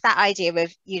 it's that idea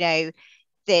of, you know,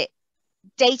 the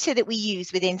data that we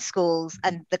use within schools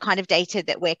and the kind of data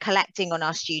that we're collecting on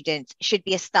our students should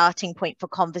be a starting point for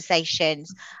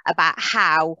conversations about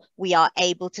how we are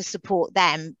able to support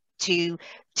them to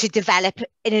develop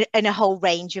in a whole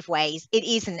range of ways. It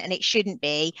isn't, and it shouldn't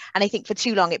be, and I think for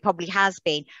too long it probably has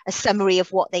been, a summary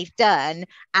of what they've done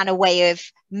and a way of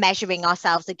measuring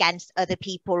ourselves against other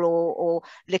people, or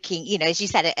looking, you know, as you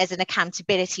said, as an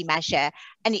accountability measure.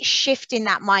 And it's shifting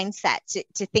that mindset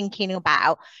to thinking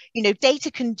about, you know,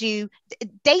 data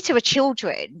are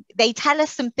children. They tell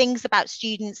us some things about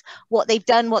students, what they've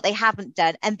done, what they haven't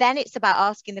done, and then it's about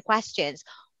asking the questions.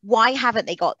 Why haven't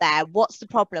they got there? What's the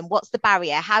problem? What's the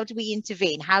barrier? How do we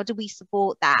intervene? How do we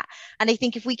support that? And I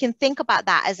think if we can think about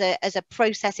that as a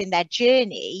process in their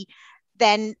journey,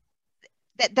 then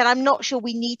I'm not sure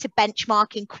we need to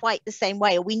benchmark in quite the same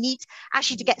way, or we need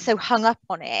actually to get so hung up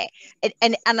on it.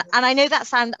 And I know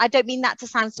that I don't mean that to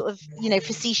sound sort of, you know,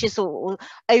 facetious or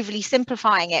overly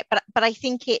simplifying it, but I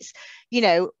think it's, you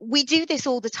know, we do this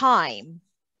all the time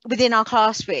within our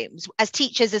classrooms as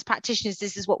teachers, as practitioners.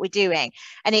 This is what we're doing,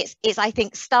 and it's I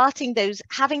think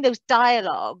having those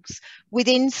dialogues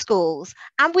within schools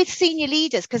and with senior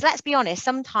leaders, because let's be honest,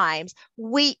 sometimes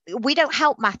we don't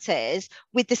help matters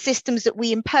with the systems that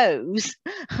we impose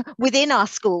within our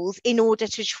schools in order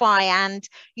to try and,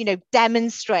 you know,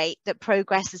 demonstrate that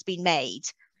progress has been made.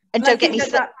 And don't get me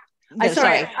started.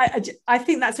 I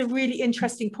think that's a really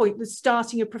interesting point, the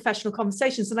starting of professional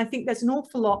conversations. And I think there's an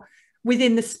awful lot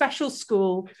within the special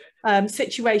school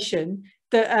situation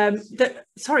that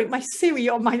sorry, my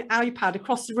Ceri on my iPad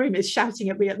across the room is shouting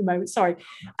at me at the moment, sorry.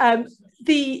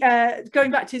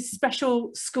 Going back to special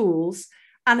schools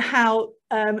and how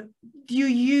you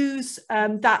use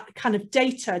that kind of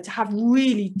data to have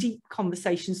really deep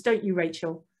conversations, don't you,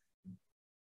 Rachel?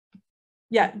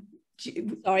 Yeah.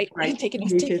 Sorry, I'm taking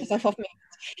myself off me.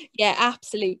 Yeah,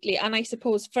 absolutely. And I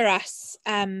suppose for us,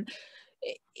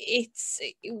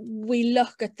 we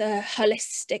look at the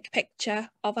holistic picture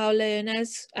of our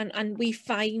learners, and we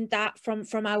find that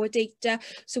from our data.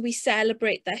 So we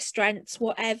celebrate their strengths,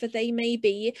 whatever they may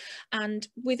be. And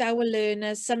with our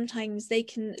learners, sometimes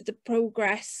the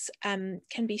progress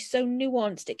can be so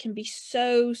nuanced, it can be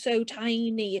so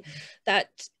tiny that,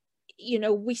 you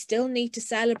know, we still need to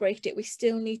celebrate it, we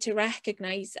still need to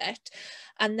recognize it.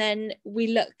 And then we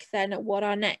look then at what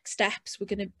our next steps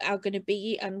are going to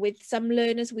be. And with some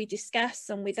learners we discuss,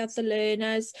 and with other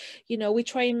learners, you know, we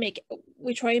try and make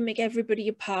everybody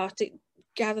a part,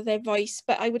 gather their voice.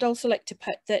 But I would also like to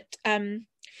put that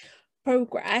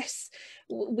progress,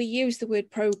 we use the word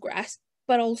progress,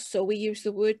 but also we use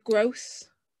the word growth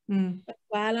as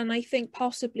well. And I think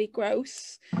possibly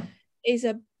growth is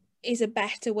a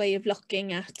better way of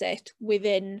looking at it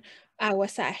within our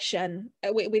session,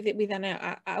 within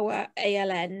our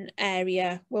ALN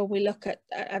area, where we look at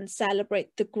and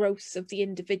celebrate the growth of the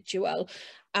individual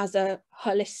as a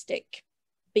holistic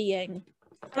being.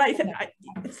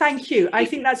 Thank you. I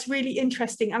think that's really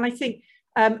interesting. And I think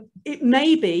it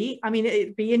may be, I mean,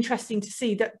 it'd be interesting to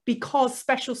see that because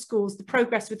special schools, the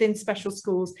progress within special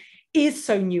schools is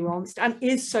so nuanced and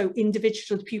is so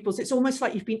individual to pupils, it's almost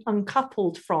like you've been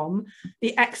uncoupled from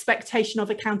the expectation of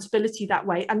accountability that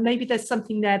way. And maybe there's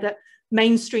something there that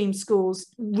mainstream schools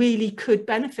really could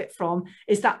benefit from,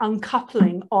 is that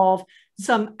uncoupling of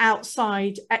some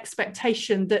outside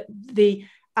expectation that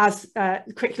as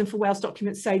Curriculum for Wales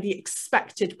documents say, the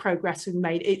expected progress was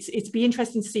made. It'd be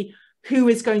interesting to see who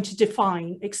is going to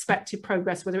define expected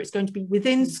progress, whether it's going to be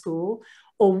within school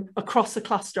or across a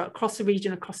cluster, across a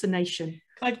region, across a nation.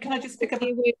 Can I just pick up?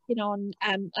 We're working on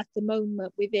at the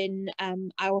moment within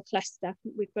our cluster.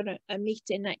 We've got a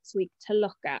meeting next week to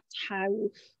look at how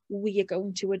we are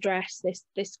going to address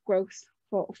this growth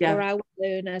for our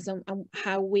learners, and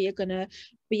how we are going to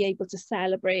be able to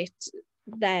celebrate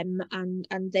them and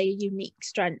their unique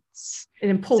strengths.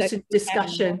 An important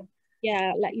discussion.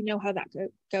 Yeah, let you know how that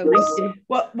goes.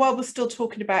 Well, while we're still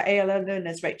talking about ALL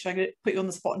learners, Rachel, I'm going to put you on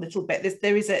the spot a little bit.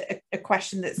 There is a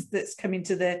question that's come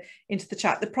into the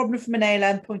chat. The problem from an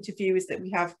ALM point of view is that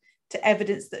we have to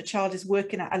evidence that a child is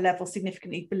working at a level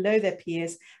significantly below their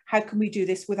peers. How can we do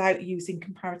this without using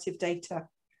comparative data?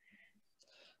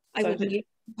 I wouldn't use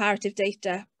comparative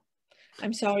data.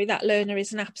 I'm sorry, that learner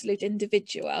is an absolute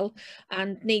individual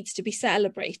and needs to be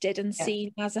celebrated and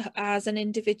seen as an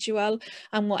individual,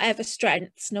 and whatever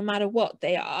strengths, no matter what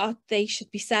they are, they should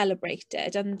be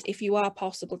celebrated. And if you are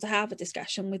possible, to have a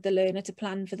discussion with the learner to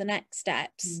plan for the next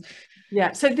steps.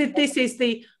 Yeah, so this is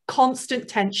the constant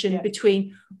tension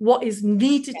between what is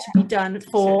needed to be done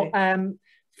for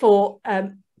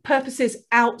purposes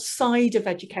outside of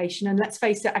education, and let's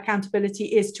face it, accountability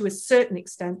is to a certain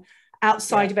extent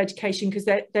outside of education, because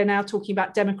they're now talking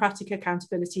about democratic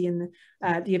accountability in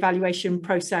the evaluation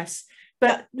process.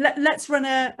 But let's run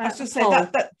a I was just poll.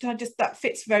 say that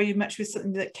fits very much with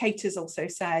something that Kate has also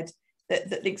said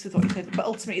that links with what you said. But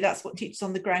ultimately, that's what teachers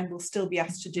on the ground will still be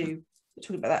asked to do. We're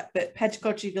talking about that. But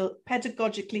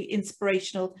pedagogically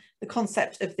inspirational, the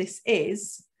concept of this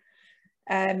is,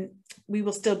 we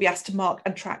will still be asked to mark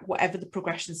and track whatever the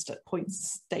progression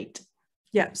points state.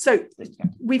 Yeah, so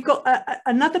we've got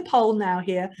another poll now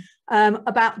here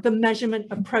about the measurement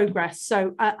of progress.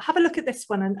 So have a look at this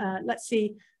one, and let's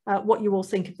see what you all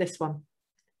think of this one.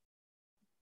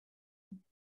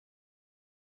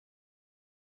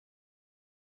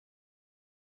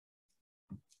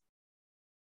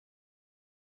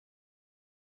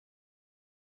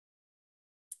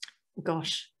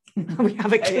 Gosh, we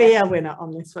have a clear winner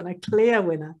on this one, a clear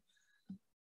winner.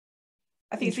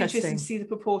 I think it's interesting to see the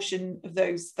proportion of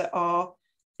those that are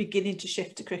beginning to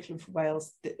shift to curriculum for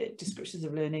Wales, the descriptions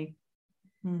of learning.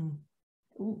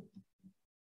 Ooh.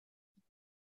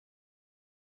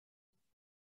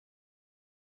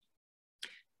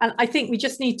 And I think we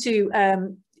just need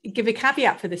to give a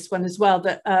caveat for this one as well,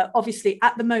 that obviously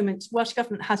at the moment, Welsh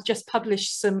Government has just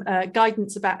published some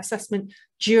guidance about assessment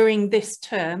during this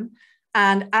term.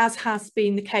 And as has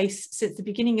been the case since the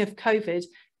beginning of COVID,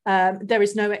 there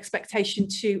is no expectation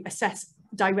to assess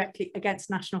directly against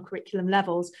national curriculum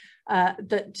levels,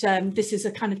 this is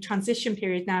a kind of transition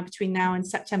period now between now and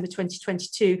September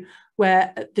 2022,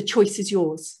 where the choice is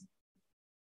yours.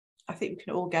 I think we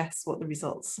can all guess what the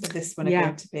results of this one are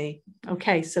going to be.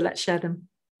 Okay, so let's share them.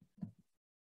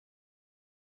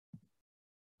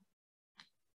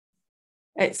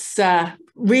 It's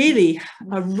really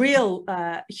a real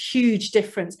huge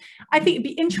difference. I think it'd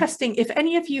be interesting if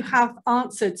any of you have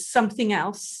answered something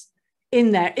else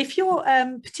in there. If you're,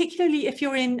 particularly if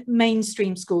you're in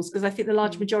mainstream schools, because I think the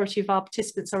large majority of our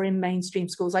participants are in mainstream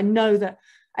schools. I know that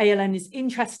ALN is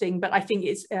interesting, but I think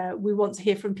it's we want to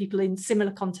hear from people in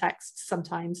similar contexts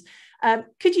sometimes.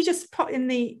 Could you just put in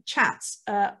the chat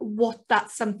what that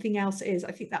something else is?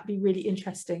 I think that'd be really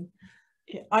interesting.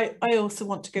 Yeah, I also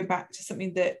want to go back to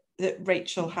something that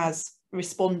Rachel has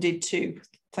responded to.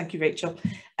 Thank you, Rachel.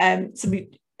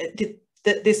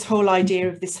 This whole idea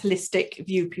of this holistic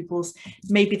view of pupils,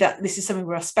 maybe that this is something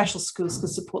where our special schools can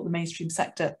support the mainstream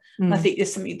sector. And I think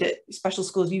it's something that special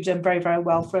schools, you've done very, very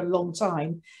well for a long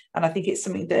time. And I think it's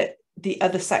something that the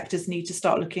other sectors need to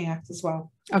start looking at as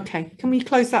well. Okay, can we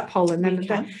close that poll? And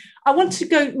then I want to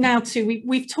go now to,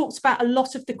 we've talked about a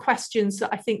lot of the questions that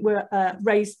I think were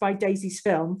raised by Daisy's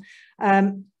film.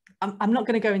 I'm not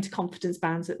going to go into confidence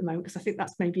bands at the moment, because I think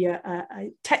that's maybe a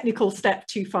technical step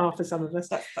too far for some of us.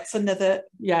 That's another,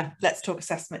 let's talk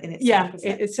assessment in itself.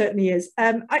 Yeah, it certainly is.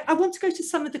 I want to go to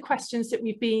some of the questions that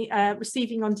we've been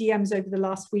receiving on DMs over the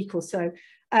last week or so.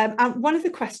 And one of the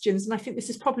questions, and I think this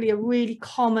is probably a really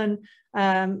common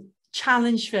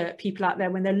challenge for people out there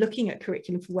when they're looking at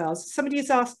curriculum for Wales. Somebody has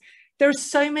asked, there are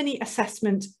so many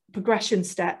assessment progression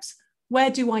steps. Where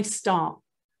do I start?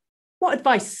 What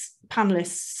advice,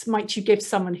 panellists, might you give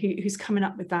someone who's coming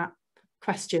up with that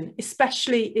question,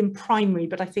 especially in primary,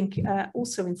 but I think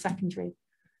also in secondary?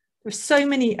 There are so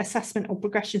many assessment or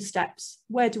progression steps.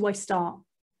 Where do I start?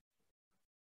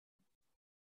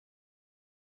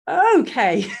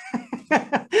 Okay.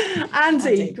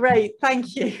 Andy, great,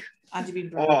 thank you.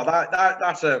 Oh,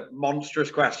 that's a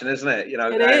monstrous question, isn't it? You know,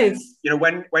 it is. You know,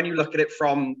 when you look at it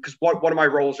from, because one of my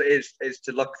roles is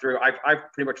to look through.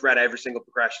 I've pretty much read every single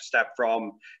progression step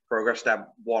from progress step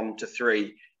 1 to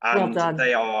 3, and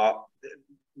they are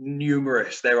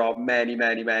numerous. There are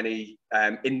many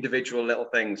individual little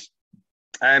things.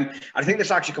 I think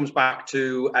this actually comes back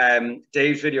to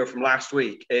Dave's video from last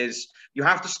week. Is you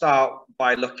have to start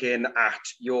by looking at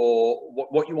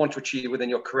what you want to achieve within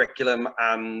your curriculum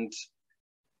and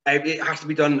it has to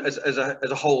be done as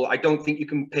a whole. I don't think you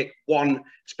can pick one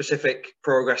specific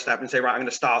progress step and say, right, I'm going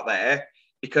to start there,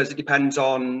 because it depends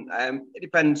on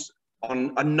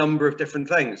a number of different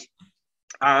things.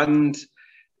 And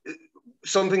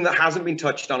something that hasn't been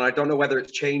touched on, I don't know whether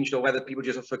it's changed or whether people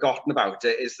just have forgotten about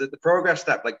it, is that the progress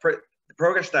step, the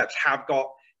progress steps have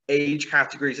got age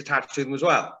categories attached to them as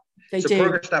well. So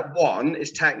progress step 1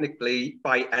 is technically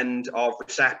by end of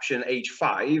reception, age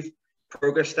 5.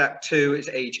 Progress step 2 is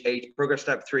age 8. Progress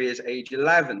step 3 is age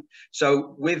 11.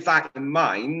 So with that in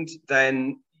mind,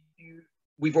 then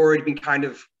we've already been kind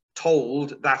of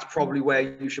told that's probably where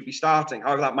you should be starting.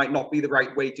 However, that might not be the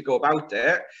right way to go about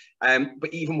it.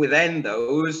 But even within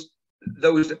those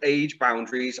age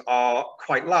boundaries are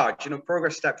quite large. You know,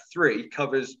 progress step 3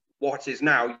 covers what is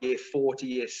now year 4 to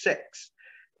year 6.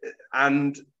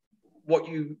 And what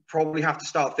you probably have to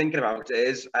start thinking about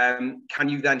is, can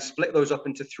you then split those up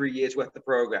into 3 years worth of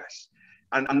progress?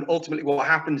 And ultimately what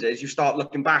happens is you start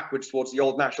looking backwards towards the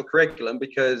old national curriculum,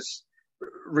 because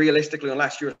realistically,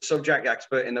 unless you're a subject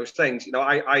expert in those things, you know,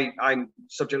 I'm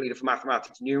subject leader for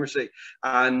mathematics and numeracy,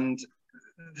 and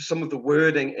some of the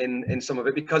wording in some of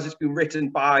it, because it's been written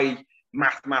by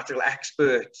mathematical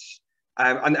experts,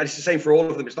 and it's the same for all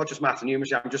of them. It's not just math and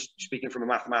numeracy. I'm just speaking from a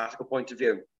mathematical point of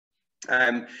view.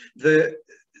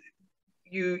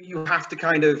 You have to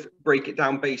kind of break it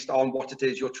down based on what it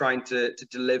is you're trying to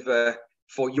deliver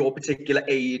for your particular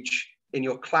age in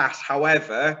your class.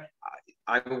 However,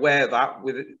 I'm aware that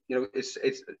with, you know, it's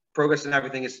progress and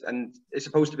everything is, and it's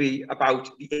supposed to be about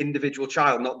the individual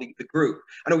child, not the group.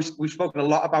 I know we've spoken a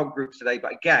lot about groups today,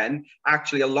 but again,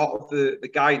 actually a lot of the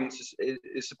guidance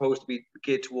is supposed to be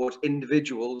geared towards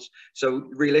individuals. So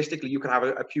realistically, you can have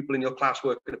a pupil in your class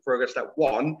working at progress step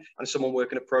 1 and someone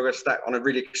working at progress step on a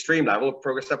really extreme level,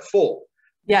 progress step 4.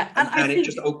 Yeah, and it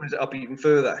just opens it up even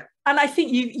further. And I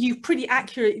think you've pretty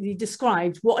accurately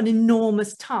described what an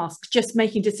enormous task just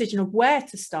making a decision of where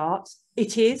to start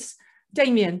it is.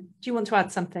 Damian, do you want to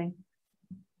add something?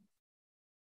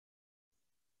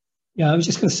 Yeah, I was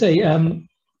just going to say,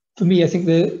 for me, I think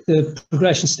the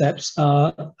progression steps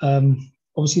are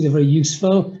obviously they're very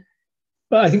useful,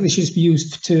 but I think they should just be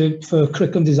used for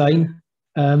curriculum design.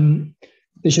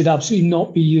 They should absolutely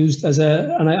not be used as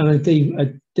and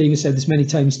David said this many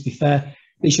times, to be fair,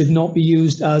 they should not be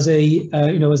used as a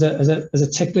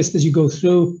tick list as you go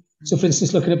through. So for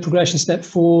instance, looking at progression step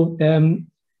 4 from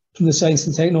the science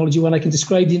and technology one, I can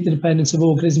describe the interdependence of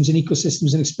organisms and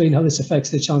ecosystems and explain how this affects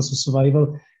their chance of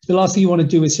survival. The last thing you want to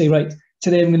do is say, right,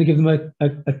 today I'm going to give them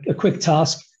a quick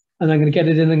task and I'm going to get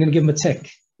it in, I'm going to give them a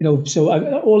tick. You know, so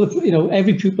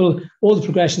every pupil, all the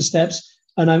progression steps,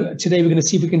 and today we're going to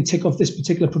see if we can tick off this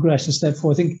particular progression step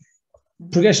 4. I think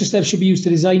progression steps should be used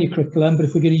to design your curriculum, but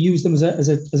if we're going to use them as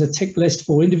a tick list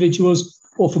for individuals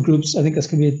or for groups, I think that's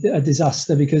going to be a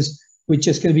disaster, because we're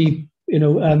just going to be,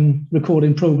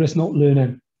 recording progress, not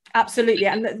learning. Absolutely.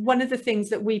 And one of the things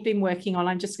that we've been working on,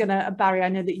 I'm just going to, Barry, I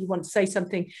know that you want to say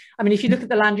something. I mean, if you look at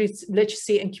the language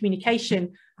literacy and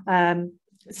communication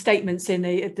statements in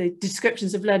the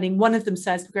descriptions of learning, one of them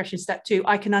says progression step 2,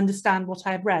 I can understand what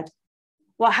I have read.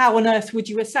 Well, how on earth would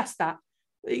you assess that?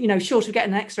 You know, short of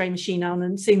getting an X-ray machine on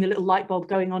and seeing the little light bulb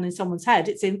going on in someone's head,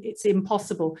 it's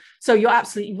impossible. So you're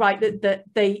absolutely right that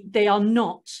they are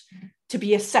not to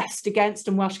be assessed against,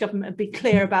 and Welsh Government would be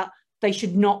clear about they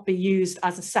should not be used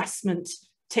as assessment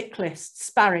tick lists.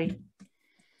 Barri?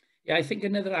 Yeah, I think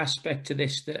another aspect to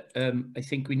this that I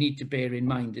think we need to bear in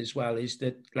mind as well is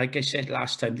that, like I said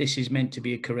last time, this is meant to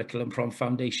be a curriculum from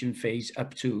foundation phase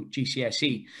up to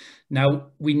GCSE. Now,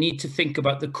 we need to think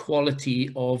about the quality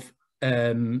of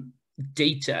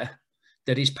data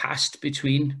that is passed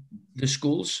between the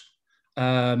schools.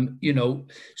 So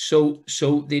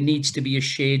there needs to be a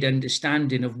shared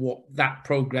understanding of what that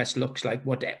progress looks like,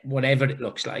 whatever it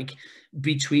looks like,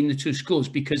 between the two schools,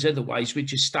 because otherwise we're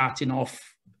just starting off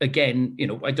again.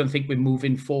 I don't think we're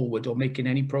moving forward or making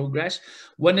any progress.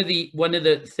 One of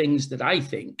the things that I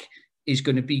think is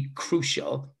going to be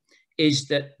crucial is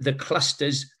that the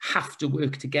clusters have to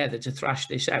work together to thrash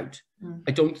this out.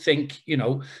 I don't think,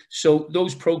 so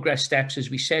those progress steps, as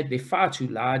we said, they're far too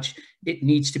large. It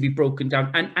needs to be broken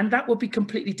down. And that will be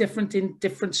completely different in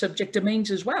different subject domains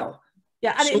as well.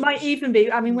 Yeah, and it might even be,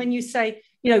 when you say,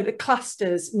 the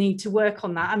clusters need to work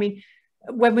on that.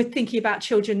 When we're thinking about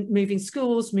children moving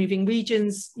schools, moving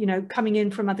regions, coming in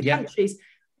from other countries,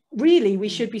 really, we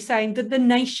should be saying that the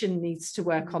nation needs to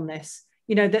work on this.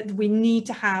 That we need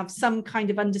to have some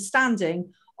kind of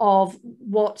understanding of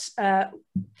what,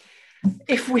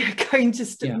 if we're going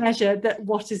to measure that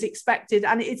what is expected.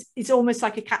 And it's almost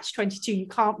like a catch-22. You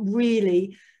can't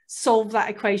really solve that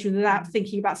equation without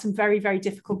thinking about some very, very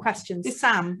difficult questions.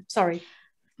 Sam, sorry.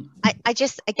 I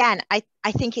just, again,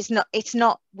 I think it's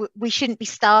not, we shouldn't be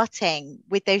starting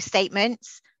with those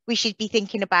statements. We should be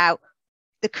thinking about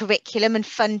the curriculum and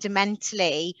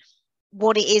fundamentally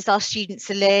what it is our students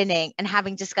are learning and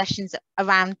having discussions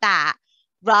around that,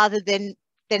 rather than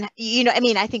you know what I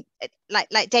mean. I think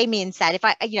like Damian said, if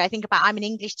I think about, I'm an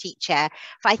English teacher,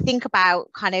 if I think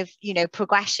about kind of, you know,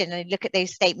 progression and look at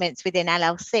those statements within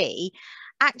LLC,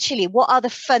 actually what are the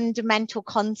fundamental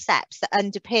concepts that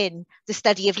underpin the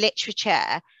study of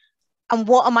literature, and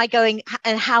what am I going,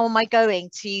 and how am I going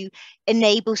to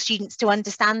enable students to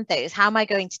understand those? How am I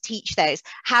going to teach those?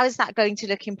 How is that going to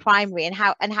look in primary, and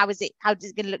how does it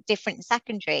going to look different in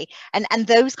secondary? And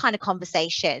those kind of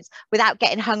conversations, without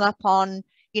getting hung up on,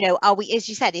 you know, are we, as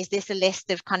you said, is this a list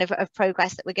of kind of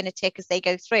progress that we're going to tick as they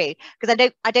go through?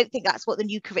 Because I don't think that's what the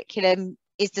new curriculum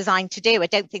is designed to do. I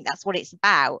don't think that's what it's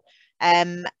about.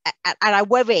 And I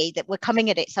worry that we're coming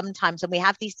at it sometimes when we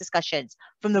have these discussions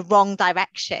from the wrong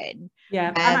direction.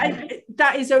 Yeah, and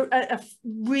that is a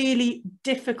really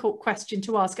difficult question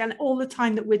to ask, and all the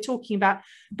time that we're talking about,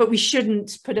 but we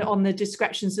shouldn't put it on the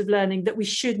descriptions of learning, that we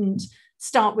shouldn't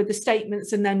start with the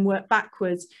statements and then work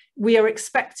backwards. We are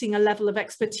expecting a level of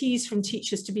expertise from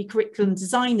teachers to be curriculum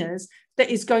designers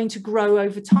that is going to grow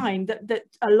over time, that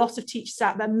a lot of teachers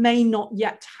out there may not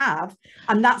yet have.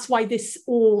 And that's why this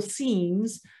all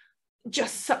seems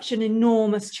just such an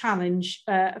enormous challenge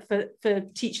for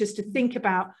teachers to think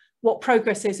about what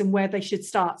progress is and where they should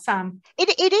start. Sam?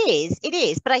 It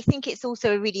is, but I think it's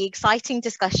also a really exciting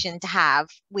discussion to have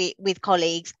with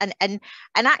colleagues, and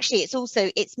actually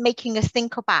it's making us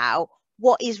think about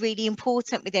what is really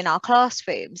important within our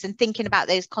classrooms, and thinking about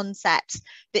those concepts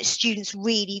that students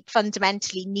really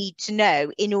fundamentally need to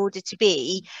know in order to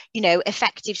be, you know,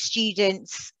 effective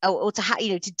students, or to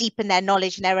you know, to deepen their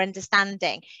knowledge and their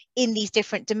understanding in these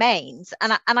different domains.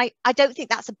 And I don't think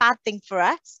that's a bad thing for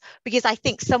us, because I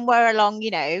think somewhere along,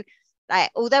 you know, like,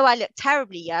 although I look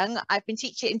terribly young, I've been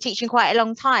teaching quite a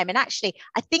long time, and actually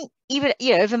I think even,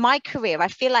 you know, over my career, I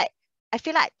feel like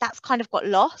that's kind of got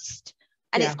lost.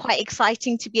 And it's quite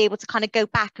exciting to be able to kind of go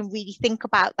back and really think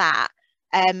about that,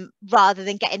 rather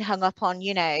than getting hung up on,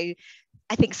 you know,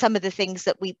 I think some of the things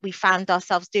that we found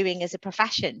ourselves doing as a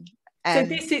profession. So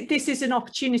this is an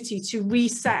opportunity to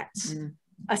reset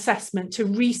assessment, to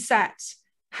reset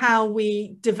how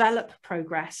we develop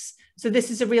progress. So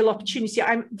this is a real opportunity.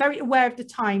 I'm very aware of the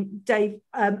time, Dave.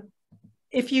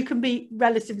 If you can be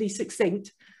relatively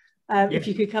succinct, if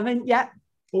you could come in. Yeah.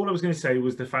 All I was going to say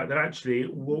was the fact that actually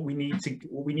what we need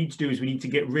to do is we need to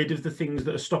get rid of the things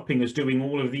that are stopping us doing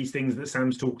all of these things that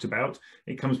Sam's talked about.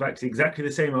 It comes back to exactly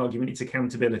the same argument. It's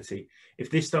accountability. If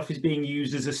this stuff is being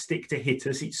used as a stick to hit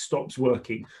us, it stops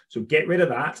working. So get rid of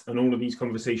that, and all of these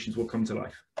conversations will come to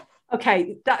life.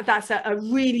 Okay, that's a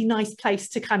really nice place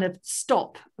to kind of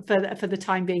stop for the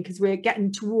time being, because we're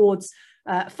getting towards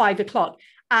 5 o'clock.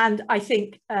 And I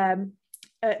think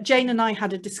Jane and I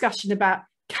had a discussion about,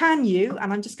 can you,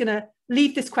 and I'm just going to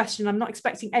leave this question, I'm not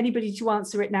expecting anybody to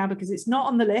answer it now because it's not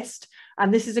on the list,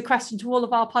 and this is a question to all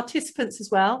of our participants as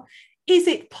well. Is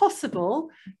it possible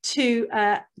to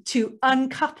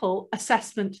uncouple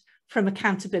assessment from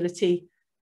accountability?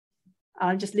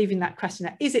 I'm just leaving that question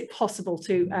there. Is it possible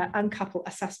to uncouple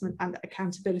assessment and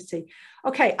accountability?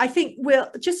 Okay, I think we'll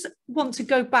just want to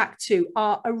go back to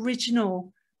our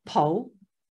original poll.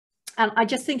 And I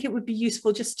just think it would be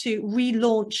useful just to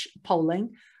relaunch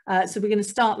polling. So we're going to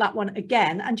start that one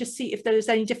again and just see if there is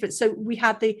any difference. So we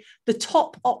had the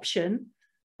top option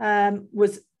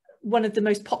was one of the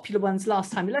most popular ones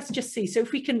last time. Let's just see. So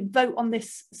if we can vote on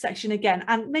this section again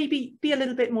and maybe be a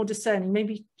little bit more discerning,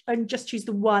 maybe and just choose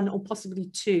the one or possibly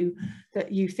two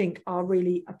that you think are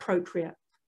really appropriate.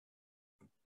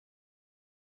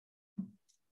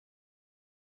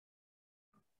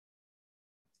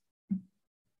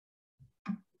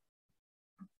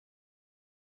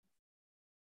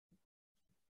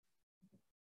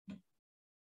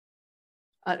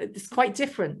 It's quite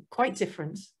different,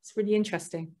 It's really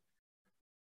interesting.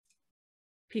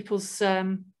 People's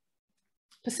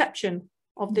perception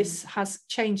of this has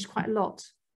changed quite a lot.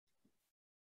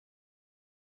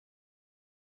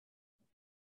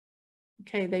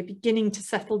 Okay, they're beginning to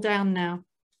settle down now.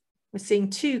 We're seeing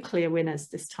two clear winners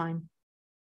this time.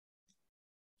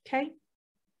 Okay.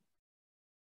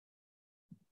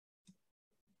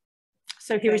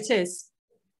 So here it is.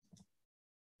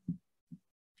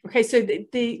 Okay, so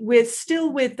we're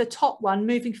still with the top one,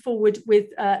 moving forward with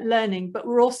learning, but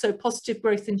we're also positive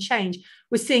growth and change.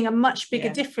 We're seeing a much bigger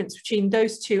difference between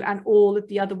those two and all of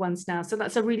the other ones now. So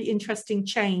that's a really interesting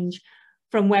change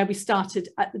from where we started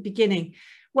at the beginning.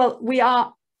 Well, we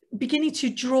are beginning to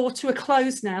draw to a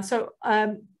close now. So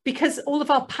because all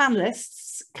of our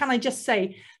panelists, can I just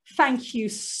say thank you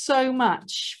so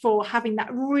much for having that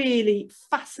really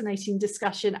fascinating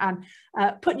discussion and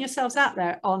putting yourselves out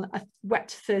there on a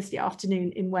wet Thursday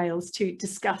afternoon in Wales to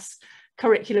discuss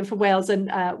curriculum for Wales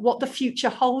and what the future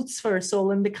holds for us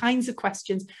all and the kinds of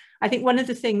questions. I think one of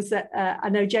the things that I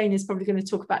know Jane is probably going to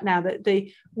talk about now, that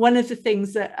one of the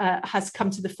things that has come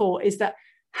to the fore is that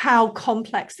how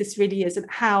complex this really is and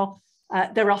how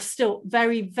there are still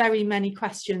very, very many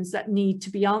questions that need to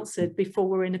be answered before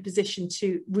we're in a position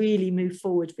to really move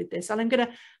forward with this. And I'm going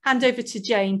to hand over to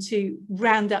Jane to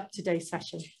round up today's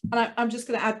session. And I'm just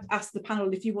going to ask the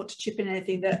panel if you want to chip in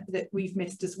anything that we've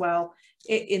missed as well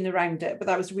in the roundup. But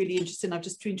that was really interesting. I've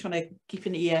just been trying to keep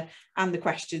an ear and the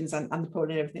questions and the poll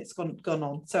and everything that's gone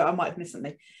on. So I might have missed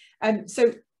something.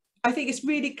 So I think it's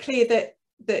really clear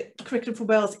that Curriculum for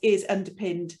Wales is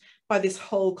underpinned by this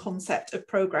whole concept of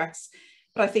progress.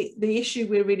 But I think the issue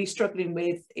we're really struggling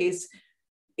with is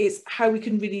how we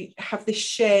can really have this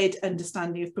shared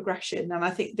understanding of progression. And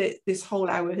I think that this whole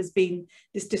hour has been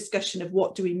this discussion of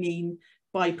what do we mean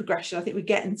by progression. I think we're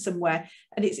getting somewhere,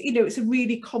 and it's, you know, it's a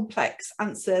really complex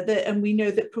answer and we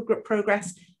know that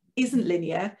progress isn't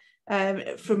linear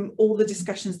from all the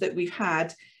discussions that we've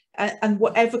had, and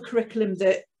whatever curriculum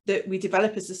that we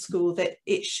develop as a school, that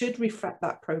it should reflect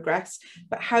that progress,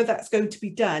 but how that's going to be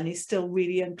done is still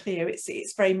really unclear.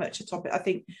 It's very much a topic I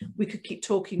think we could keep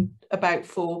talking about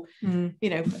for you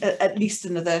know, at least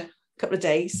another couple of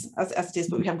days as it is,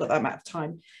 but we haven't got that amount of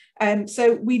time.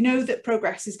 So we know that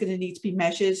progress is going to need to be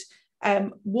measured.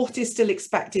 What is still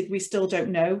expected, we still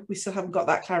don't know. We still haven't got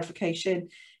that clarification.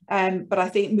 But I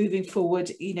think moving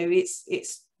forward, you know,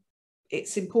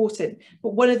 it's important.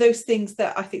 But one of those things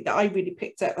that I think that I really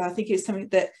picked up, and I think it's something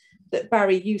that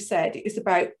Barry, you said, is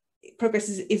about progress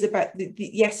is about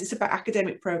yes, it's about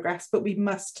academic progress, but we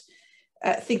must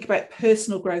think about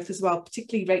personal growth as well,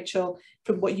 particularly Rachel,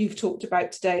 from what you've talked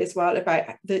about today as well, about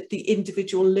the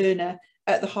individual learner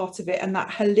at the heart of it, and that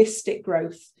holistic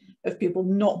growth of people,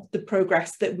 not the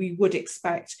progress that we would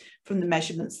expect from the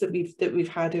measurements that we've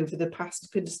had over the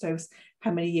past goodness knows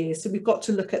how many years. So we've got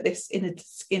to look at this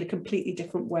in a completely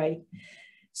different way.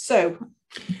 So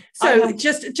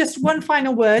just one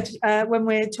final word when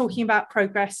we're talking about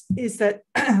progress is that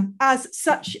as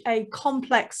such a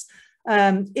complex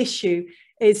issue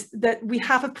is that we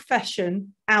have a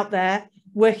profession out there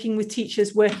working with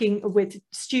teachers, working with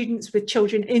students, with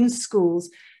children in schools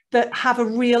that have a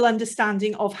real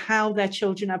understanding of how their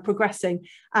children are progressing.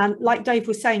 And like Dave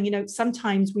was saying, you know,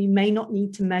 sometimes we may not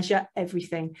need to measure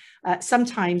everything.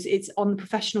 Sometimes it's on the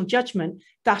professional judgment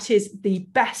that is the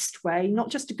best way, not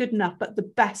just a good enough, but the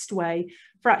best way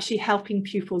for actually helping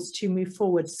pupils to move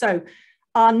forward. So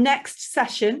our next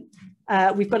session,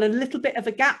 we've got a little bit of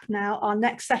a gap now. Our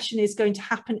next session is going to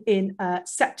happen in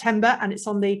September, and it's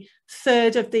on the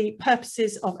third of the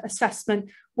purposes of assessment,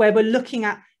 where we're looking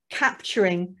at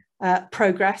capturing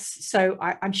progress. So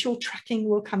I'm sure tracking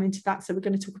will come into that. So we're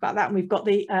going to talk about that. And we've got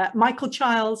the Michael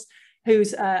Childs,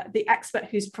 who's the expert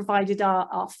who's provided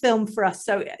our film for us.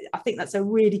 So I think that's a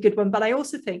really good one. But I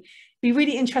also think it'd be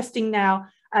really interesting now,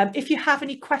 if you have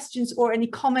any questions or any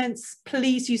comments,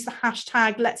 please use the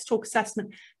hashtag Let's Talk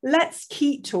Assessment. Let's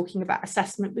keep talking about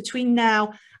assessment between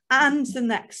now and the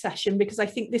next session, because I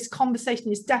think this conversation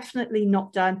is definitely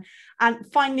not done. And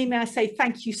finally, may I say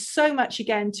thank you so much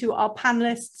again to our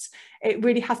panelists. It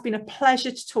really has been a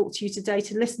pleasure to talk to you today,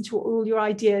 to listen to all your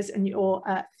ideas and your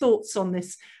thoughts on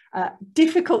this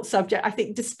difficult subject. I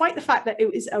think despite the fact that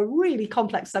it is a really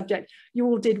complex subject, you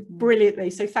all did brilliantly.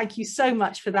 So thank you so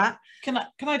much for that. Can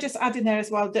I just add in there as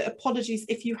well that apologies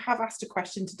if you have asked a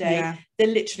question today, there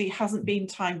literally hasn't been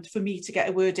time for me to get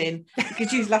a word in,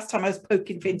 because usually last time I was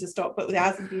poking Finn to stop, but there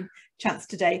hasn't been chance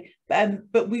today.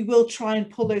 But we will try and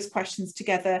pull those questions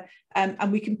together,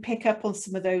 and we can pick up on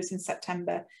some of those in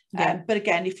September. But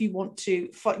again, if you want to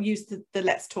use the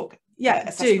Let's Talk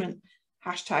assessment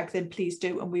hashtag, then please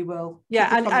do, and we will.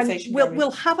 And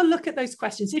we'll have a look at those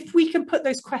questions. If we can put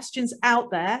those questions out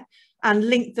there and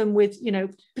link them with, you know,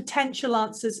 potential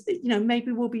answers, you know,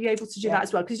 maybe we'll be able to do that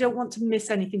as well, because you don't want to miss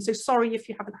anything. So sorry if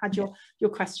you haven't had your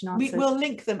question answered. We'll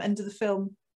link them under the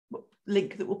film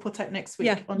link that we'll put out next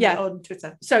week on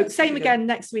Twitter. So same again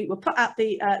next week, we'll put out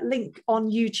the link on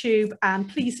YouTube, and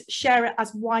please share it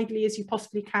as widely as you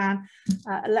possibly can.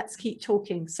 Let's keep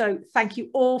talking. So thank you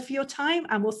all for your time,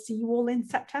 and we'll see you all in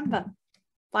September.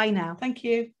 Bye now. Thank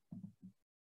you.